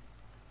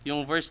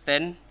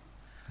 10,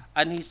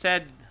 and he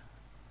said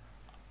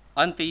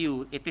unto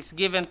you, it is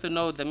given to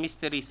know the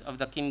mysteries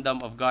of the kingdom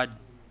of God,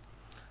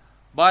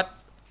 but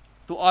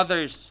to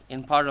others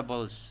in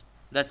parables,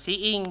 that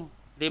seeing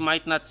they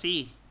might not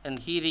see, and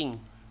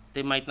hearing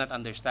they might not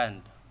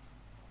understand.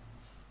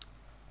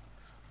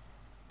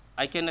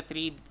 I cannot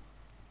read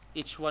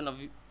each one of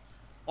you.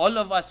 All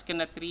of us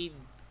cannot read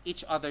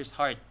each other's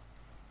heart.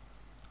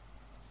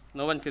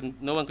 No one can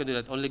do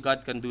that. Only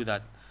God can do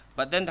that.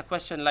 But then the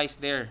question lies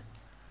there.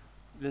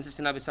 Dun sa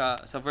sinabi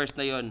sa verse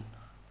na yon,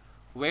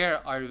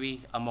 where are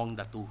we among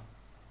the two?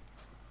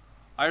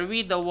 Are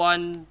we the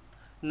one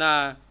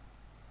na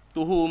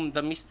to whom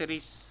the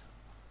mysteries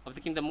of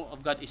the kingdom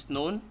of God is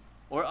known?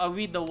 Or are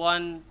we the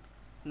one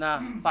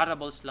na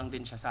parables lang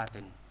din siya sa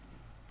atin?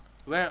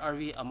 Where are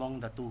we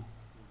among the two?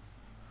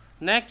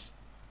 Next,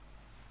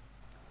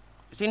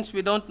 since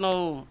we don't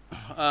know,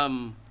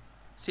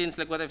 since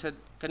like what I've said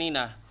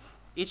kanina,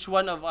 each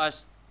one of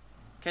us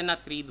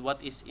cannot read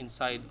what is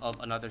inside of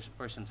another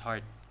person's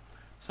heart.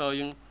 So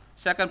yung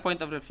second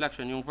point of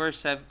reflection, yung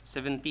verse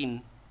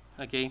 17,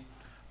 okay?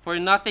 For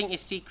nothing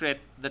is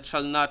secret that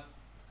shall not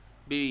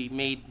be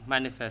made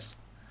manifest,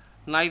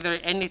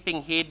 neither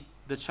anything hid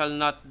that shall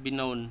not be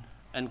known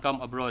and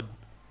come abroad.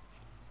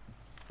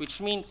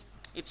 Which means,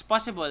 it's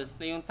possible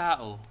na yung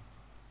tao,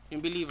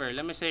 yung believer,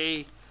 let me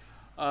say,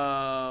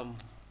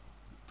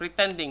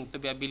 pretending to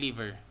be a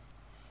believer,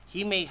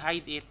 he may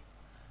hide it,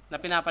 na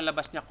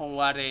pinapalabas niya kung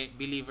wari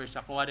believer siya,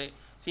 kung wari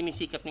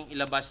sinisikap niyang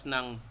ilabas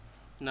ng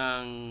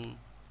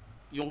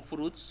yung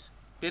fruits,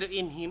 pero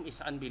in him is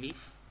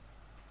unbelief.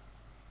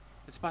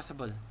 It's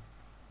possible.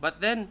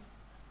 But then,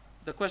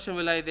 the question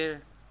will lie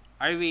there,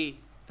 are we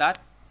that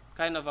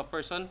kind of a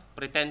person,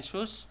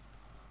 pretentious,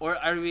 or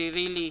are we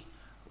really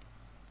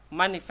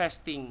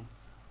manifesting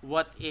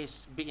what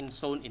is being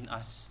sown in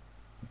us?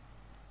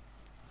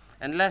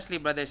 And lastly,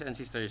 brothers and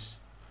sisters,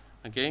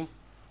 okay?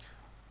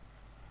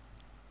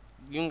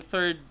 Yung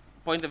third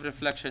point of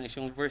reflection is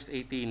yung verse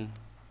 18.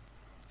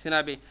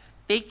 Sinabi,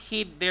 take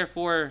heed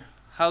therefore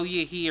how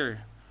ye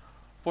hear,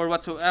 for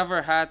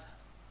whatsoever hath,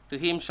 to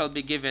him shall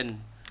be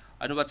given,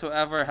 and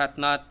whatsoever hath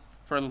not,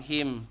 from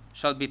him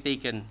shall be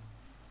taken.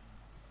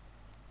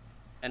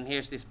 And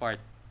here's this part.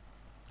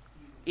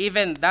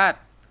 Even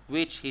that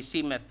which he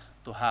seemeth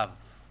to have.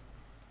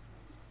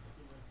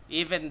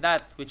 Even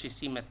that which he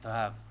seemeth to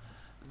have.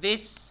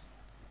 This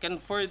can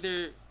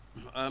further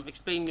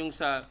explain yung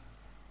sa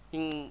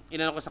yung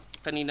inano ko sa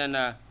kanina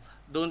na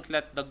don't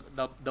let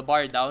the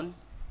bar down.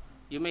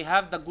 You may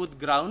have the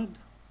good ground.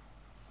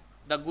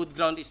 The good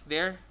ground is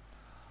there.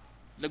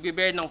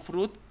 Nagbe-bear ng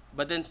fruit,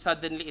 but then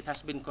suddenly it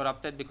has been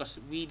corrupted because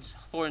weeds,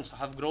 thorns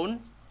have grown.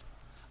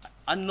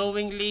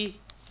 Unknowingly,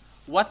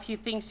 what he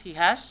thinks he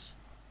has,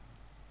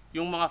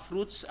 yung mga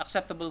fruits,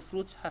 acceptable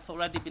fruits, have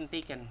already been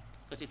taken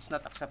because it's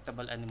not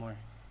acceptable anymore.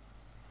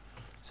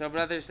 So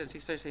brothers and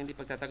sisters, hindi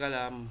pagtatagal,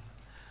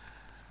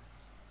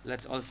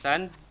 let's all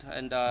stand,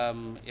 and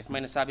if may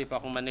nasabi pa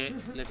akong mali,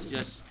 let's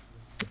just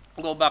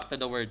go back to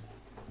the word.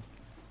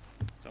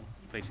 So,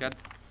 praise God.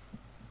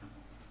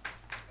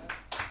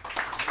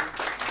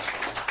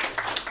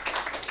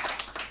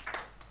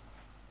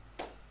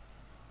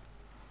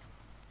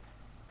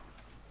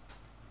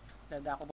 Dada ako